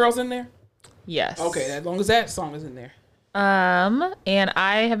Kiss the Girls in there? Yes. Okay, as long as that song is in there. And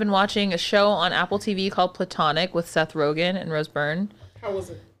I have been watching a show on Apple TV called Platonic with Seth Rogen and Rose Byrne. How was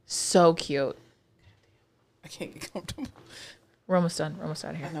it? So cute. I can't get comfortable. We're almost done. We're almost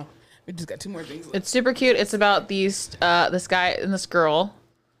out of here. I know. We just got two more things left. It's super cute. It's about this guy and this girl.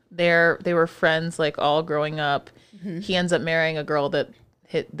 They were friends like all growing up. He ends up marrying a girl that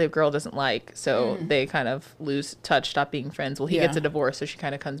the girl doesn't like, so they kind of lose touch, stop being friends. Well, he Yeah. gets a divorce, so she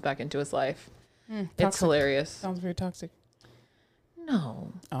kind of comes back into his life. It's Toxic. hilarious. Sounds very toxic.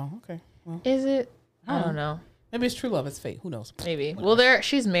 No, Oh, okay. Well, is it? I don't know. maybe it's true love. It's fate. Who knows? Maybe. Well,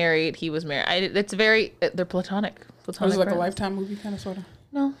 she's married. He was married. It's very. They're platonic. Was Platonic. it like a friends. Lifetime movie, kind of, sort of?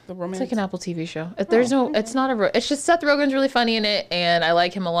 No, The it's romance? like an Apple TV show. There's no. It's not a. It's just Seth Rogen's really funny in it, and I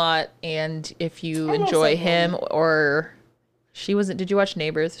like him a lot. And if you I love enjoy Seth him, or she wasn't. Did you watch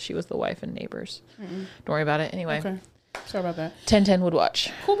Neighbors? She was the wife in Neighbors. Don't worry about it. Anyway, Okay. Sorry about that. 1010 would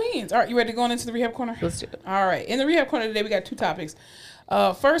watch. Cool beans. All right, you ready to go on into the rehab corner? Let's do it. All right. In the rehab corner today, we got 2 topics.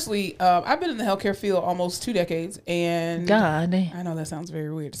 Firstly, I've been in the healthcare field almost 2 decades, and God. I know that sounds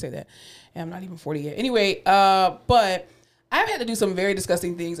very weird to say that. And I'm not even 40 yet. Anyway, but I've had to do some very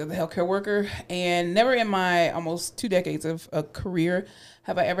disgusting things as a healthcare worker, and never in my almost 2 decades of a career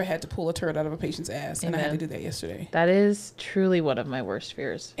have I ever had to pull a turd out of a patient's ass. Amen. And I had to do that yesterday. That is truly one of my worst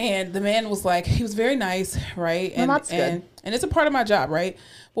fears. And the man was like, he was very nice, right? And that's good. And it's a part of my job, right?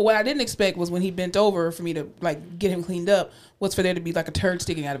 But what I didn't expect was when he bent over for me to like get him cleaned up, was for there to be like a turd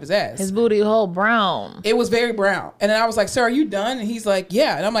sticking out of his ass. His booty hole brown. It was very brown. And then I was like, sir, are you done? And he's like,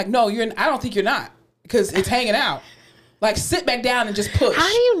 yeah. And I'm like, no, I don't think you're not, because it's hanging out. Like, sit back down and just push. How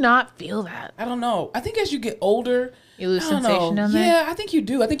do you not feel that? I don't know. I think as you get older, You lose I don't sensation know. down there? Yeah, I think you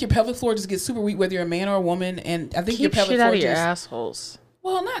do. I think your pelvic floor just gets super weak, whether you're a man or a woman. And I think your Keep pelvic shit floor out of your just... assholes.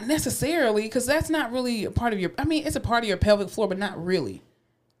 Well, not necessarily, because that's not really a part of your... I mean, it's a part of your pelvic floor, but not really.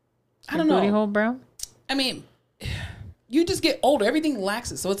 I don't know. Booty hole brown? I mean, you just get older. Everything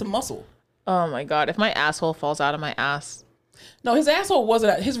laxes, so it's a muscle. Oh my God. If my asshole falls out of my ass. No, his asshole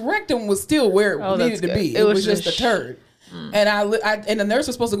wasn't... His rectum was still where it needed to be. It was just a turd. And and the nurse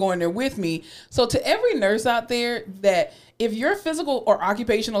was supposed to go in there with me. So to every nurse out there, that if your physical or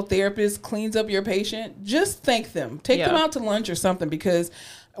occupational therapist cleans up your patient, just thank them. Take them out to lunch or something, because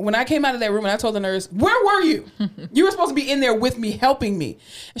when I came out of that room and I told the nurse, where were you? You were supposed to be in there with me, helping me.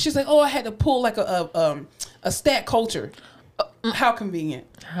 And she's like, oh, I had to pull like a stat culture. How convenient.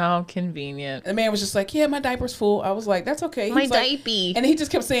 How convenient. The man was just like, yeah, my diaper's full. I was like, that's okay. My diaper. And he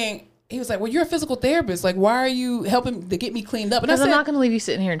just kept saying, he was like, well, you're a physical therapist. Like, why are you helping to get me cleaned up? And Because I'm not going to leave you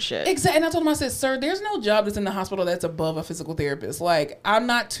sitting here and shit. Exactly. And I told him, I said, sir, there's no job that's in the hospital that's above a physical therapist. Like, I'm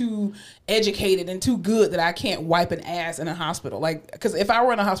not too educated and too good that I can't wipe an ass in a hospital. Like, because if I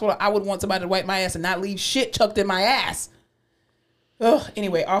were in a hospital, I would want somebody to wipe my ass and not leave shit chucked in my ass. Ugh.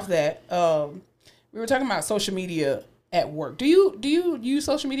 Anyway, off that, we were talking about social media at work. Do you use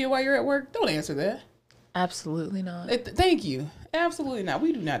social media while you're at work? Don't answer that. Absolutely not. Thank you. Absolutely not.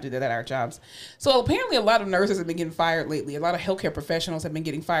 We do not do that at our jobs. So apparently a lot of nurses have been getting fired lately. A lot of healthcare professionals have been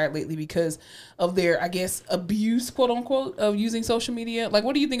getting fired lately because of their, I guess, abuse, quote unquote, of using social media. Like,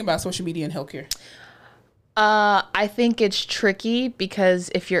 what do you think about social media in healthcare? I think it's tricky because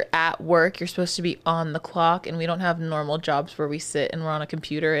if you're at work, you're supposed to be on the clock, and we don't have normal jobs where we sit and we're on a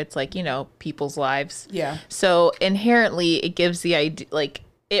computer. It's like, people's lives. Yeah. So inherently it gives the idea, like,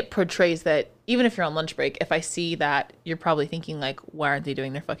 it portrays that even if you're on lunch break, if I see that, you're probably thinking like, why aren't they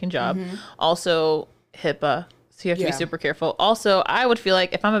doing their fucking job? Mm-hmm. Also, HIPAA. So you have to be super careful. Also, I would feel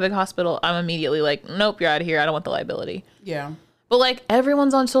like if I'm a big hospital, I'm immediately like, nope, you're out of here. I don't want the liability. Yeah. But like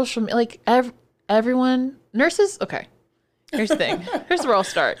everyone's on social media, like everyone, nurses. Okay. Here's the thing. Here's where I'll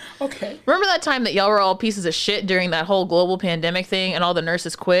start. Okay. Remember that time that y'all were all pieces of shit during that whole global pandemic thing and all the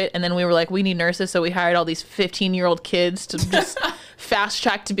nurses quit? And then we were like, we need nurses. So we hired all these 15-year-old kids to just fast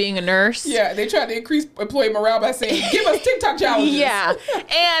track to being a nurse. Yeah. They tried to increase employee morale by saying, give us TikTok challenges. Yeah.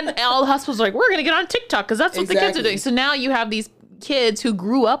 And all the hospitals were like, we're going to get on TikTok because that's what the kids are doing. So now you have these kids who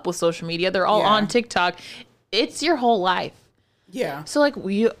grew up with social media. They're all on TikTok. It's your whole life. Yeah. So like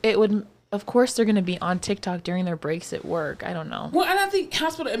of course they're going to be on TikTok during their breaks at work. I don't know. Well, and I think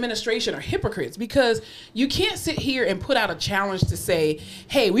hospital administration are hypocrites, because you can't sit here and put out a challenge to say,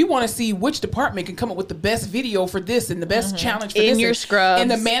 hey, we want to see which department can come up with the best video for this and the best challenge for this. In your scrubs.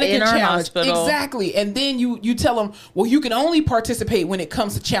 And the mannequin in our challenge. Hospital. Exactly. And then you tell them, well, you can only participate when it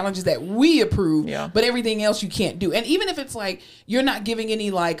comes to challenges that we approve, but everything else you can't do. And even if it's like, you're not giving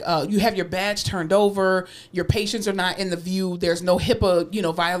any, like, you have your badge turned over, your patients are not in the view, there's no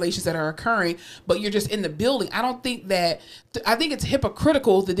HIPAA, violations that are occurring, but you're just in the building. I think it's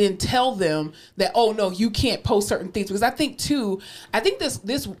hypocritical to then tell them that, oh no, you can't post certain things, because I think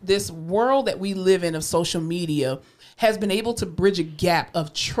this world that we live in of social media has been able to bridge a gap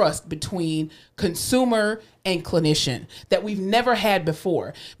of trust between consumer and clinician that we've never had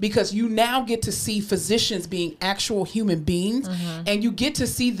before, because you now get to see physicians being actual human beings, and you get to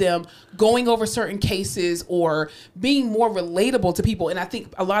see them going over certain cases or being more relatable to people. And I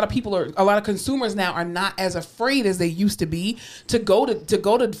think a lot of consumers now are not as afraid as they used to be to go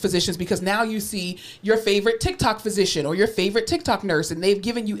to physicians, because now you see your favorite TikTok physician or your favorite TikTok nurse, and they've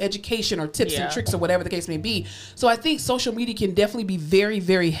given you education or tips and tricks or whatever the case may be. So I think social media can definitely be very,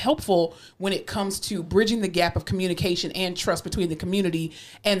 very helpful when it comes to bridging the gap of communication and trust between the community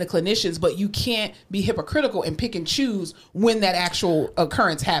and the clinicians, but you can't be hypocritical and pick and choose when that actual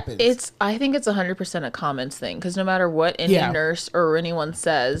occurrence happens. I think it's 100% a comments thing, because no matter what any nurse or anyone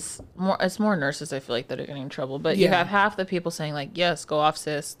says, it's more nurses I feel like that are getting in trouble. But you have half the people saying like, yes, go off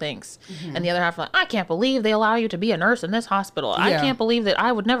sis, thanks. And the other half are like, I can't believe they allow you to be a nurse in this hospital. I can't believe that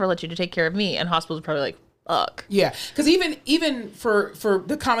I would never let you to take care of me. And hospitals are probably like, fuck. Yeah, because even for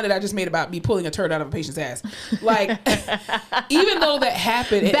the comment that I just made about me pulling a turd out of a patient's ass, like even though that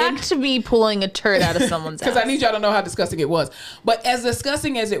happened, back to me pulling a turd out of someone's ass, because I need y'all to know how disgusting it was. But as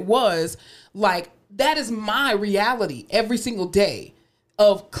disgusting as it was, like that is my reality every single day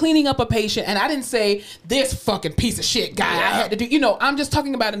of cleaning up a patient. And I didn't say this fucking piece of shit guy I had to do, I'm just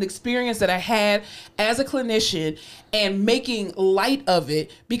talking about an experience that I had as a clinician and making light of it,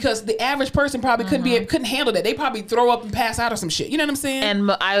 because the average person probably couldn't handle that. They probably throw up and pass out or some shit. You know what I'm saying?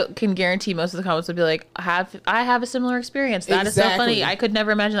 And I can guarantee most of the comments would be like, I have a similar experience. That is so funny. I could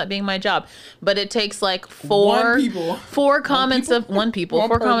never imagine that being my job. But it takes like four comments of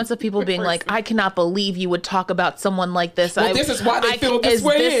people being like, I cannot believe you would talk about someone like this. Well, this is why they feel this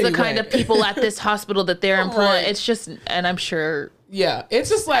way Is this anyway. the kind of people at this hospital that they're employing? Right. It's just, and I'm sure... Yeah, it's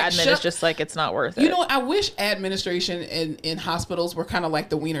just like admin is just like, it's not worth it. You know, I wish administration in hospitals were kind of like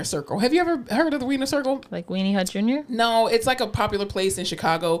the Wiener Circle. Have you ever heard of the Wiener Circle? Like Weenie Hut Jr.? No, it's like a popular place in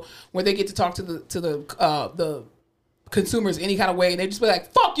Chicago where they get to talk to the consumers any kind of way, and they just be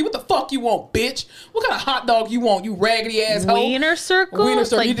like, "Fuck you! What the fuck you want, bitch? What kind of hot dog you want? You raggedy asshole." Wiener Circle, Wiener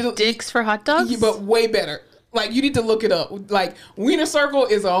Circle, like dicks for hot dogs, but way better. Like, you need to look it up. Like, Wiener Circle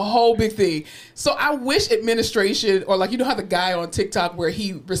is a whole big thing. So I wish administration, or like, you know how the guy on TikTok where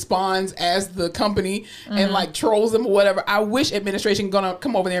he responds as the company and like trolls them or whatever. I wish administration gonna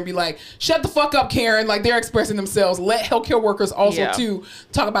come over there and be like, shut the fuck up, Karen. Like, they're expressing themselves. Let healthcare workers also too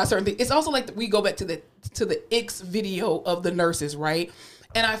talk about certain things. It's also like we go back to the X video of the nurses, right?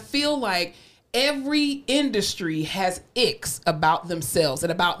 And I feel like every industry has icks about themselves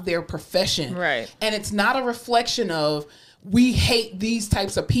and about their profession. Right. And it's not a reflection of we hate these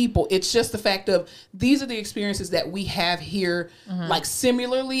types of people. It's just the fact of these are the experiences that we have here, like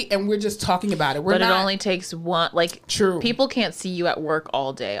similarly, and we're just talking about it. It only takes one, like, people can't see you at work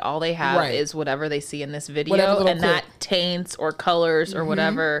all day. All they have is whatever they see in this video, and that taints or colors or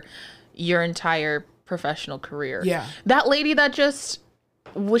whatever your entire professional career. Yeah. That lady that just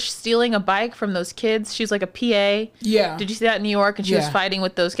was stealing a bike from those kids. She's like a PA. Yeah. Did you see that in New York? And she was fighting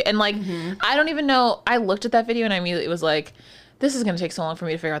with those kids. And like, I don't even know. I looked at that video and I immediately was like, this is going to take so long for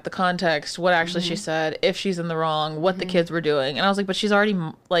me to figure out the context, what actually she said, if she's in the wrong, what the kids were doing. And I was like, but she's already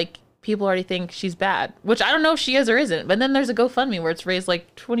like, people already think she's bad, which I don't know if she is or isn't. But then there's a GoFundMe where it's raised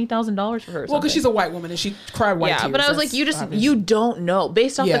like $20,000 for her. Well, because she's a white woman and she cried white tears. Yeah, but I was like, you don't know.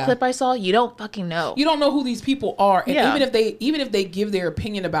 Based off the clip I saw, you don't fucking know. You don't know who these people are. And even if they give their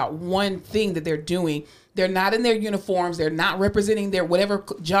opinion about one thing that they're doing, they're not in their uniforms. They're not representing their whatever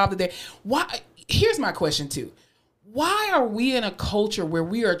job that they're... Why? Here's my question too. Why are we in a culture where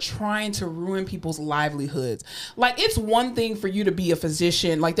we are trying to ruin people's livelihoods? Like, it's one thing for you to be a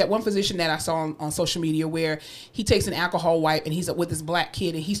physician, like that one physician that I saw on social media where he takes an alcohol wipe and he's with this black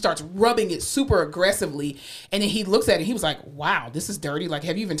kid and he starts rubbing it super aggressively. And then he looks at it and he was like, wow, this is dirty. Like,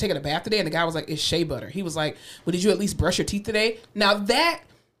 have you even taken a bath today? And the guy was like, it's shea butter. He was like, well, did you at least brush your teeth today? Now that...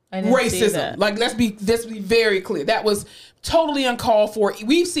 racism. Like, let's be very clear. That was totally uncalled for.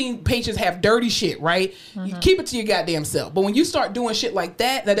 We've seen patients have dirty shit, right? You keep it to your goddamn self. But when you start doing shit like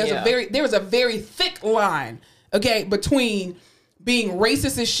that, there is a very thick line, okay, between being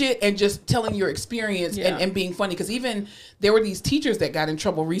racist as shit and just telling your experience and being funny. Because even there were these teachers that got in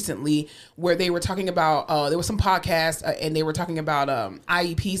trouble recently where they were talking about, there was some podcasts and they were talking about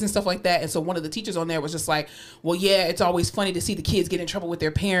IEPs and stuff like that. And so one of the teachers on there was just like, well, yeah, it's always funny to see the kids get in trouble with their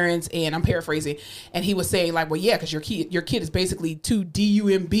parents. And I'm paraphrasing. And he was saying like, well, yeah, because your kid is basically too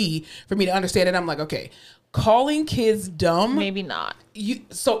DUMB for me to understand it. I'm like, okay, calling kids dumb. Maybe not.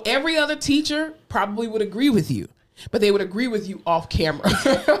 So every other teacher probably would agree with you. But they would agree with you off camera.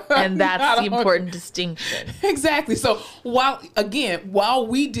 And that's the important distinction. Exactly. So while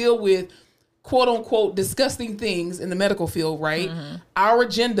we deal with quote unquote disgusting things in the medical field, right? Our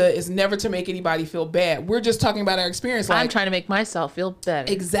agenda is never to make anybody feel bad. We're just talking about our experience. Like, I'm trying to make myself feel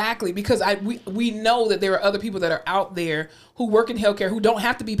better. Exactly. Because we know that there are other people that are out there who work in healthcare who don't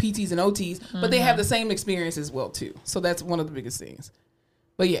have to be PTs and OTs, but they have the same experience as well too. So that's one of the biggest things.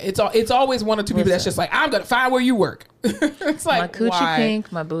 But yeah, it's always one or two people that's just like, I'm going to find where you work. It's like, my coochie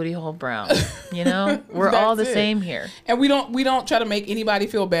pink, my booty hole brown. You know, we're all the same here. And we don't try to make anybody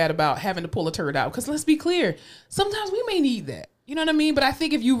feel bad about having to pull a turd out. Because let's be clear, sometimes we may need that. You know what I mean? But I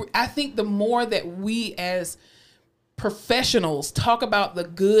think I think the more that we as professionals talk about the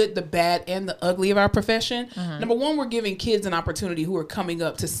good, the bad, and the ugly of our profession. Number one, we're giving kids an opportunity who are coming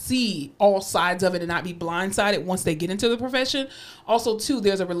up to see all sides of it and not be blindsided once they get into the profession. Also, two,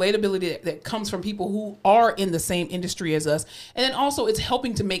 there's a relatability that comes from people who are in the same industry as us. And then also it's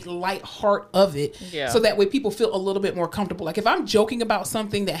helping to make light heart of it. So that way people feel a little bit more comfortable. Like if I'm joking about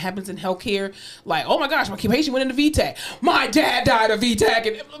something that happens in healthcare, like, oh my gosh, my patient went into VTAC. My dad died of VTAC.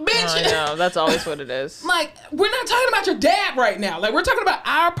 And bitch. I know, that's always what it is. Like, we're not talking about your dad right now. Like, we're talking about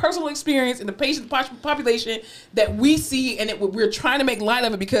our personal experience and the patient population that we see, and we're trying to make light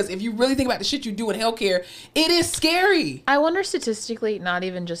of it, because if you really think about the shit you do in healthcare, it is scary. I wonder statistically, not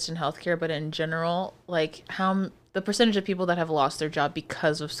even just in healthcare, but in general, like how the percentage of people that have lost their job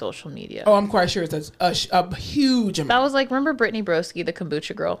because of social media. Oh, I'm quite sure it's a huge amount. That was like, remember Brittany Broski, the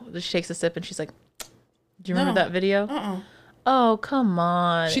kombucha girl? She takes a sip and she's like, do you remember that video? Oh, come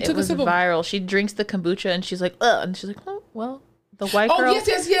on. She took a sip viral. She drinks the kombucha and she's like, ugh. And she's like, oh, well, the white girl. Oh,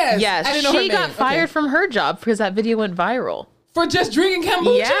 yes. Yes, I didn't know her she name. got fired from her job because that video went viral. For just drinking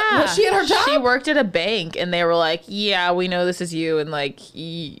kombucha? Yeah. Was she at her job? She worked at a bank and they were like, yeah, we know this is you. And like,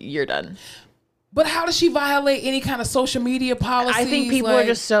 you're done. But how does she violate any kind of social media policies? I think people are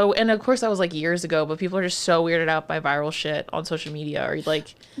just so, and of course that was like years ago, but people are just so weirded out by viral shit on social media, or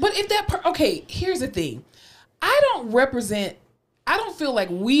like. But if okay, here's the thing. I don't feel like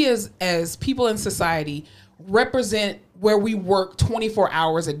we as people in society represent where we work 24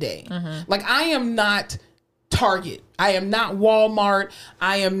 hours a day. Like, I am not Target. I am not Walmart.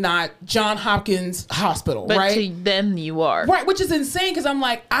 I am not John Hopkins Hospital, but right? to them you are. Right, which is insane, because I'm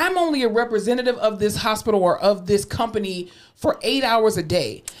like, I'm only a representative of this hospital or of this company for 8 hours a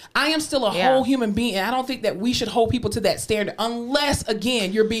day. I am still a whole human being, and I don't think that we should hold people to that standard unless,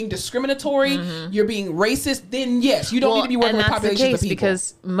 again, you're being discriminatory, you're being racist, then yes, you don't need to be working with populations of people.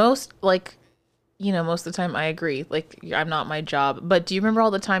 Because most, like, you know, most of the time I agree. Like, I'm not my job. But do you remember all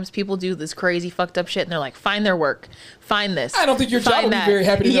the times people do this crazy fucked up shit and they're like, find their work, find this. I don't think your job would be very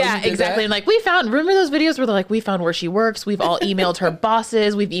happy to know you did exactly. that. And like, remember those videos where they're like, we found where she works. We've all emailed her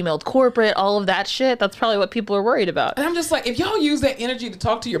bosses. We've emailed corporate, all of that shit. That's probably what people are worried about. And I'm just like, if y'all use that energy to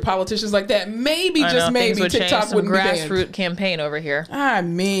talk to your politicians like that, maybe TikTok wouldn't be banned. Grassroots campaign over here. I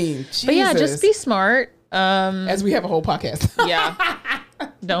mean, Jesus. But yeah, just be smart. As we have a whole podcast. Yeah.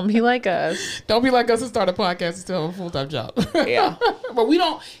 Don't be like us. Don't be like us and start a podcast and still have a full-time job. Yeah. But we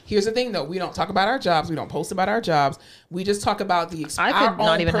don't, here's the thing though, we don't talk about our jobs. We don't post about our jobs. We just talk about the I could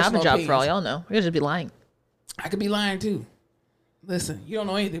not even have a job opinions. For all y'all know. We'd just be lying. I could be lying too. Listen, you don't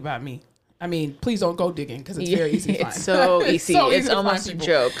know anything about me. I mean, please don't go digging, because it's very easy to find. It's so easy. It's almost a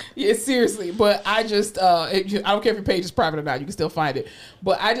joke. Yeah, seriously. But I just, I don't care if your page is private or not. You can still find it.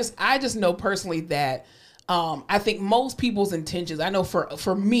 But I just know personally that I think most people's intentions, I know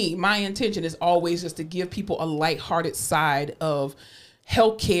for me, my intention is always just to give people a lighthearted side of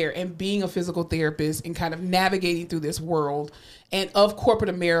healthcare and being a physical therapist and kind of navigating through this world and of corporate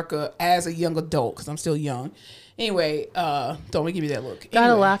America as a young adult, because I'm still young. Anyway, don't give me that look.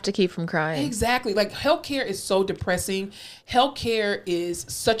 Gotta laugh to keep from crying. Exactly. Like, healthcare is so depressing. Healthcare is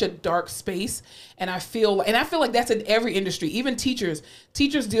such a dark space. And I feel like that's in every industry. Even teachers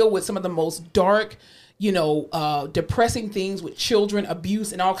deal with some of the most dark, depressing things with children,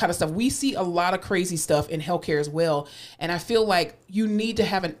 abuse, and all kind of stuff. We see a lot of crazy stuff in healthcare as well. And I feel like you need to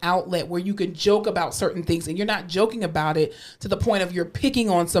have an outlet where you can joke about certain things, and you're not joking about it to the point of you're picking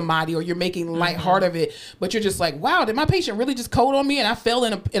on somebody or you're making lighthearted of it, but you're just like, wow, did my patient really just code on me and I fell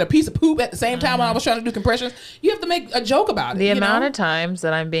in a piece of poop at the same time when I was trying to do compressions? You have to make a joke about it. The amount of times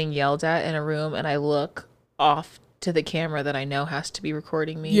that I'm being yelled at in a room and I look off to the camera that I know has to be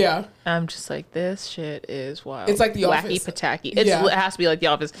recording me. Yeah. I'm just like, this shit is wild. It's like The Wacky Office. Pataki. It has to be like The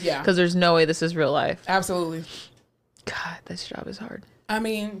Office. Yeah. Because there's no way this is real life. Absolutely. God, this job is hard. I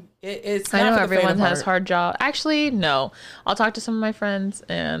mean, it's not I know for the everyone faint of has heart. hard job. Actually, no. I'll talk to some of my friends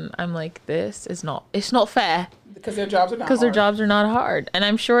and I'm like, it's not fair. Because their jobs are not hard. Because their jobs are not hard. And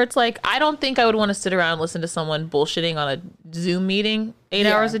I'm sure it's like, I don't think I would want to sit around and listen to someone bullshitting on a Zoom meeting 8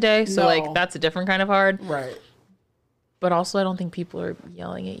 hours a day. So like, that's a different kind of hard. Right. But also, I don't think people are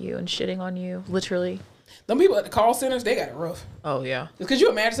yelling at you and shitting on you, literally. Them people at the call centers, they got it rough. Oh, yeah. Because you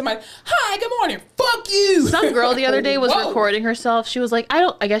imagine somebody, hi, good morning, fuck you. Some girl the other day was recording herself. She was like,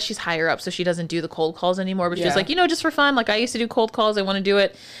 I guess she's higher up, so she doesn't do the cold calls anymore. But she was like, just for fun. Like, I used to do cold calls. I want to do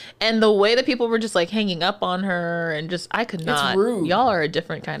it. And the way that people were just like hanging up on her and just, I could not. It's rude. Y'all are a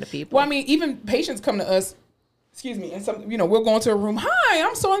different kind of people. Well, I mean, even patients come to us, excuse me, and some, we'll go into a room, hi,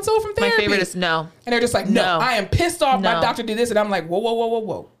 I'm so-and-so from therapy. My favorite is no. And they're just like, no, I am pissed off. My doctor did this. And I'm like,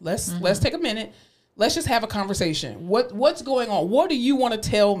 whoa. Let's take a minute. Let's just have a conversation. What's going on? What do you want to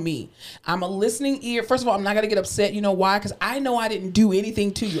tell me? I'm a listening ear. First of all, I'm not going to get upset. You know why? Because I know I didn't do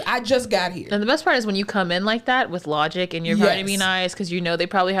anything to you. I just got here. And the best part is when you come in like that with logic and you're trying to be nice because you know they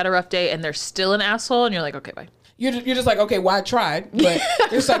probably had a rough day and they're still an asshole and you're like, okay, bye. You're just like, okay, well, I tried, but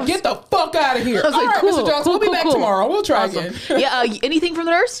it's like, get the fuck out of here. I was like, all right, cool, Mr. Johnson, we'll be back tomorrow. We'll try again. Yeah, anything from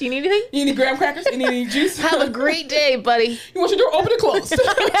the nurse? You need anything? You need graham crackers? You need any juice? Have a great day, buddy. You want your door open or closed?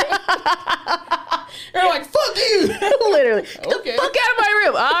 You're like, fuck you. Literally. Get the fuck out of my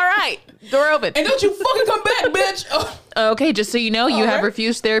room. All right. Door open. And don't you fucking come back, bitch. Oh. Okay, just so you know, you have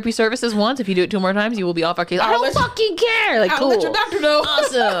refused therapy services once. If you do it 2 more times, you will be off our case. I don't fucking care. Like, I'll let your doctor know.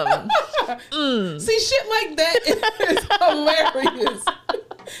 Awesome. See, shit like that is hilarious.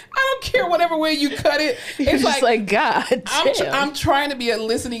 I don't care whatever way you cut it. It's like God damn. I'm trying to be a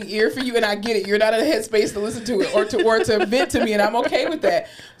listening ear for you, and I get it. You're not in a headspace to listen to it or to vent to me, and I'm okay with that.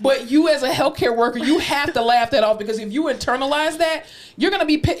 But you, as a healthcare worker, you have to laugh that off, because if you internalize that, you're gonna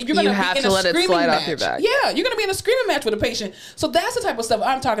be in a screaming match. Off your back. Yeah, you're gonna be in a screaming match with a patient. So that's the type of stuff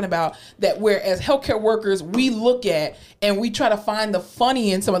I'm talking about. That where as healthcare workers we look at and we try to find the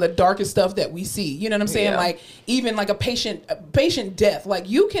funny in some of the darkest stuff that we see. You know what I'm saying? Yeah. Like even like a patient death. Like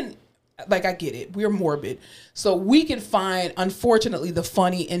you can. Like, I get it. We're morbid. So we can find, unfortunately, the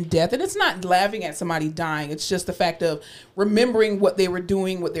funny in death. And it's not laughing at somebody dying. It's just the fact of remembering what they were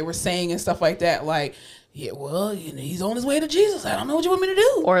doing, what they were saying and stuff like that. Like, yeah, well, you know, he's on his way to Jesus. I don't know what you want me to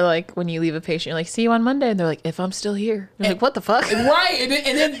do. Or like when you leave a patient, you're like, see you on Monday. And they're like, if I'm still here. You're like, what the fuck? Right. And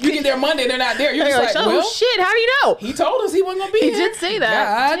then you get there Monday and they're not there. You're just like, oh, shit. How do you know? He told us he wasn't going to be here. He did say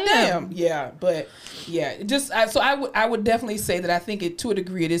that. God damn. Yeah. But yeah, I would definitely say that I think it, to a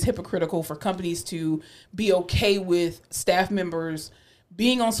degree, it is hypocritical for companies to be okay with staff members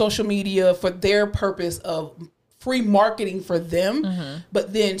being on social media for their purpose of free marketing for them,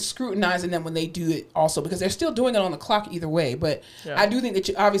 but then scrutinizing them when they do it also, because they're still doing it on the clock either way. But I do think that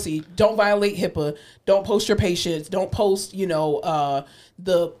you obviously don't violate HIPAA, don't post your patients, don't post, you know,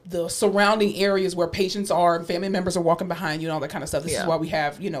 the surrounding areas where patients are and family members are walking behind you and all that kind of stuff. This is why we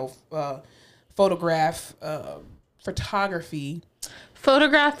have, you know, photography.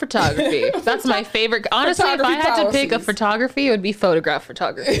 That's my favorite. Honestly, if I had to pick a photography, it would be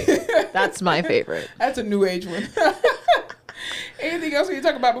photography. That's my favorite. That's a new age one. Anything else we can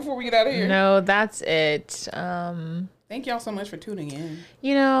talk about before we get out of here? No, that's it. Thank y'all so much for tuning in.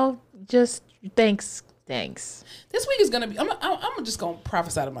 You know, just thanks. This week is going to be, I'm just going to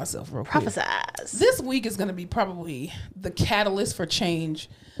prophesy to myself real quick. Prophesize. This week is going to be probably the catalyst for change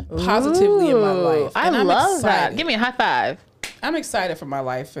positively in my life. And I love that. Give me a high five. I'm excited for my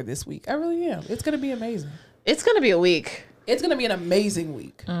life for this week. I really am. It's going to be amazing. It's going to be a week. It's going to be an amazing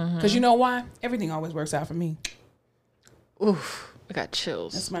week. Because you know why? Everything always works out for me. Oof. I got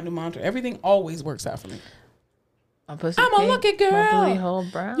chills. That's my new mantra. Everything always works out for me. I'm a lucky girl.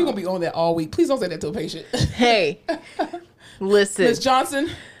 You're going to be on that all week. Please don't say that to a patient. Hey, listen. Ms. Johnson,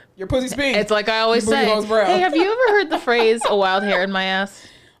 your pussy's pink. It's like I always say. Hey, have you ever heard the phrase, a wild hair in my ass?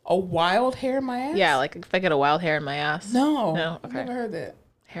 A wild hair in my ass? Yeah, like if I get a wild hair in my ass. No. Okay. I've never heard that.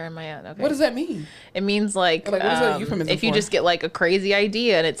 Hair in my ass. Okay. What does that mean? It means like if you just get like a crazy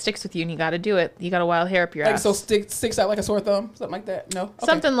idea and it sticks with you and you got to do it, you got a wild hair up your ass. So sticks out like a sore thumb? Something like that? No? Okay.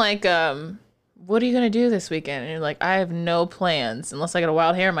 Something like, what are you going to do this weekend? And you're like, I have no plans unless I get a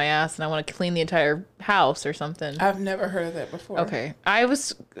wild hair in my ass and I want to clean the entire house or something. I've never heard of that before. Okay. I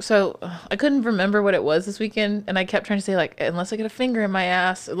couldn't remember what it was this weekend. And I kept trying to say like, unless I get a finger in my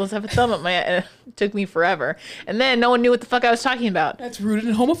ass, unless I have a thumb up my ass. And it took me forever. And then no one knew what the fuck I was talking about. That's rooted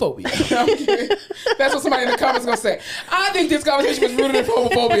in homophobia. That's what somebody in the comments going to say. I think this conversation was rooted in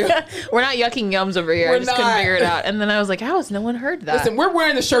homophobia. We're not yucking yums over here. I just couldn't figure it out. And then I was like, how has no one heard that? Listen, we're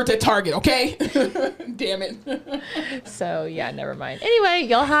wearing the shirt at Target, okay? Damn it. So yeah, never mind. Anyway,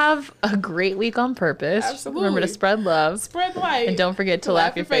 y'all have a great week on purpose. Absolutely. Remember to spread love. Spread light. And don't forget to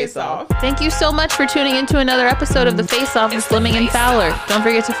laugh your face off. Thank you so much for tuning into another episode of The Face Off with Fleming and Fowler. Don't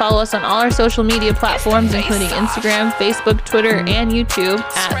forget to follow us on all our social media platforms, including Instagram, Facebook, Twitter, and YouTube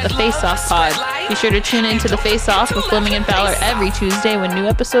at The Face Off Pod. Be sure to tune in to The Face Off with Fleming and Fowler every Tuesday when new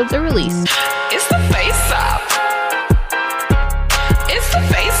episodes are released. It's the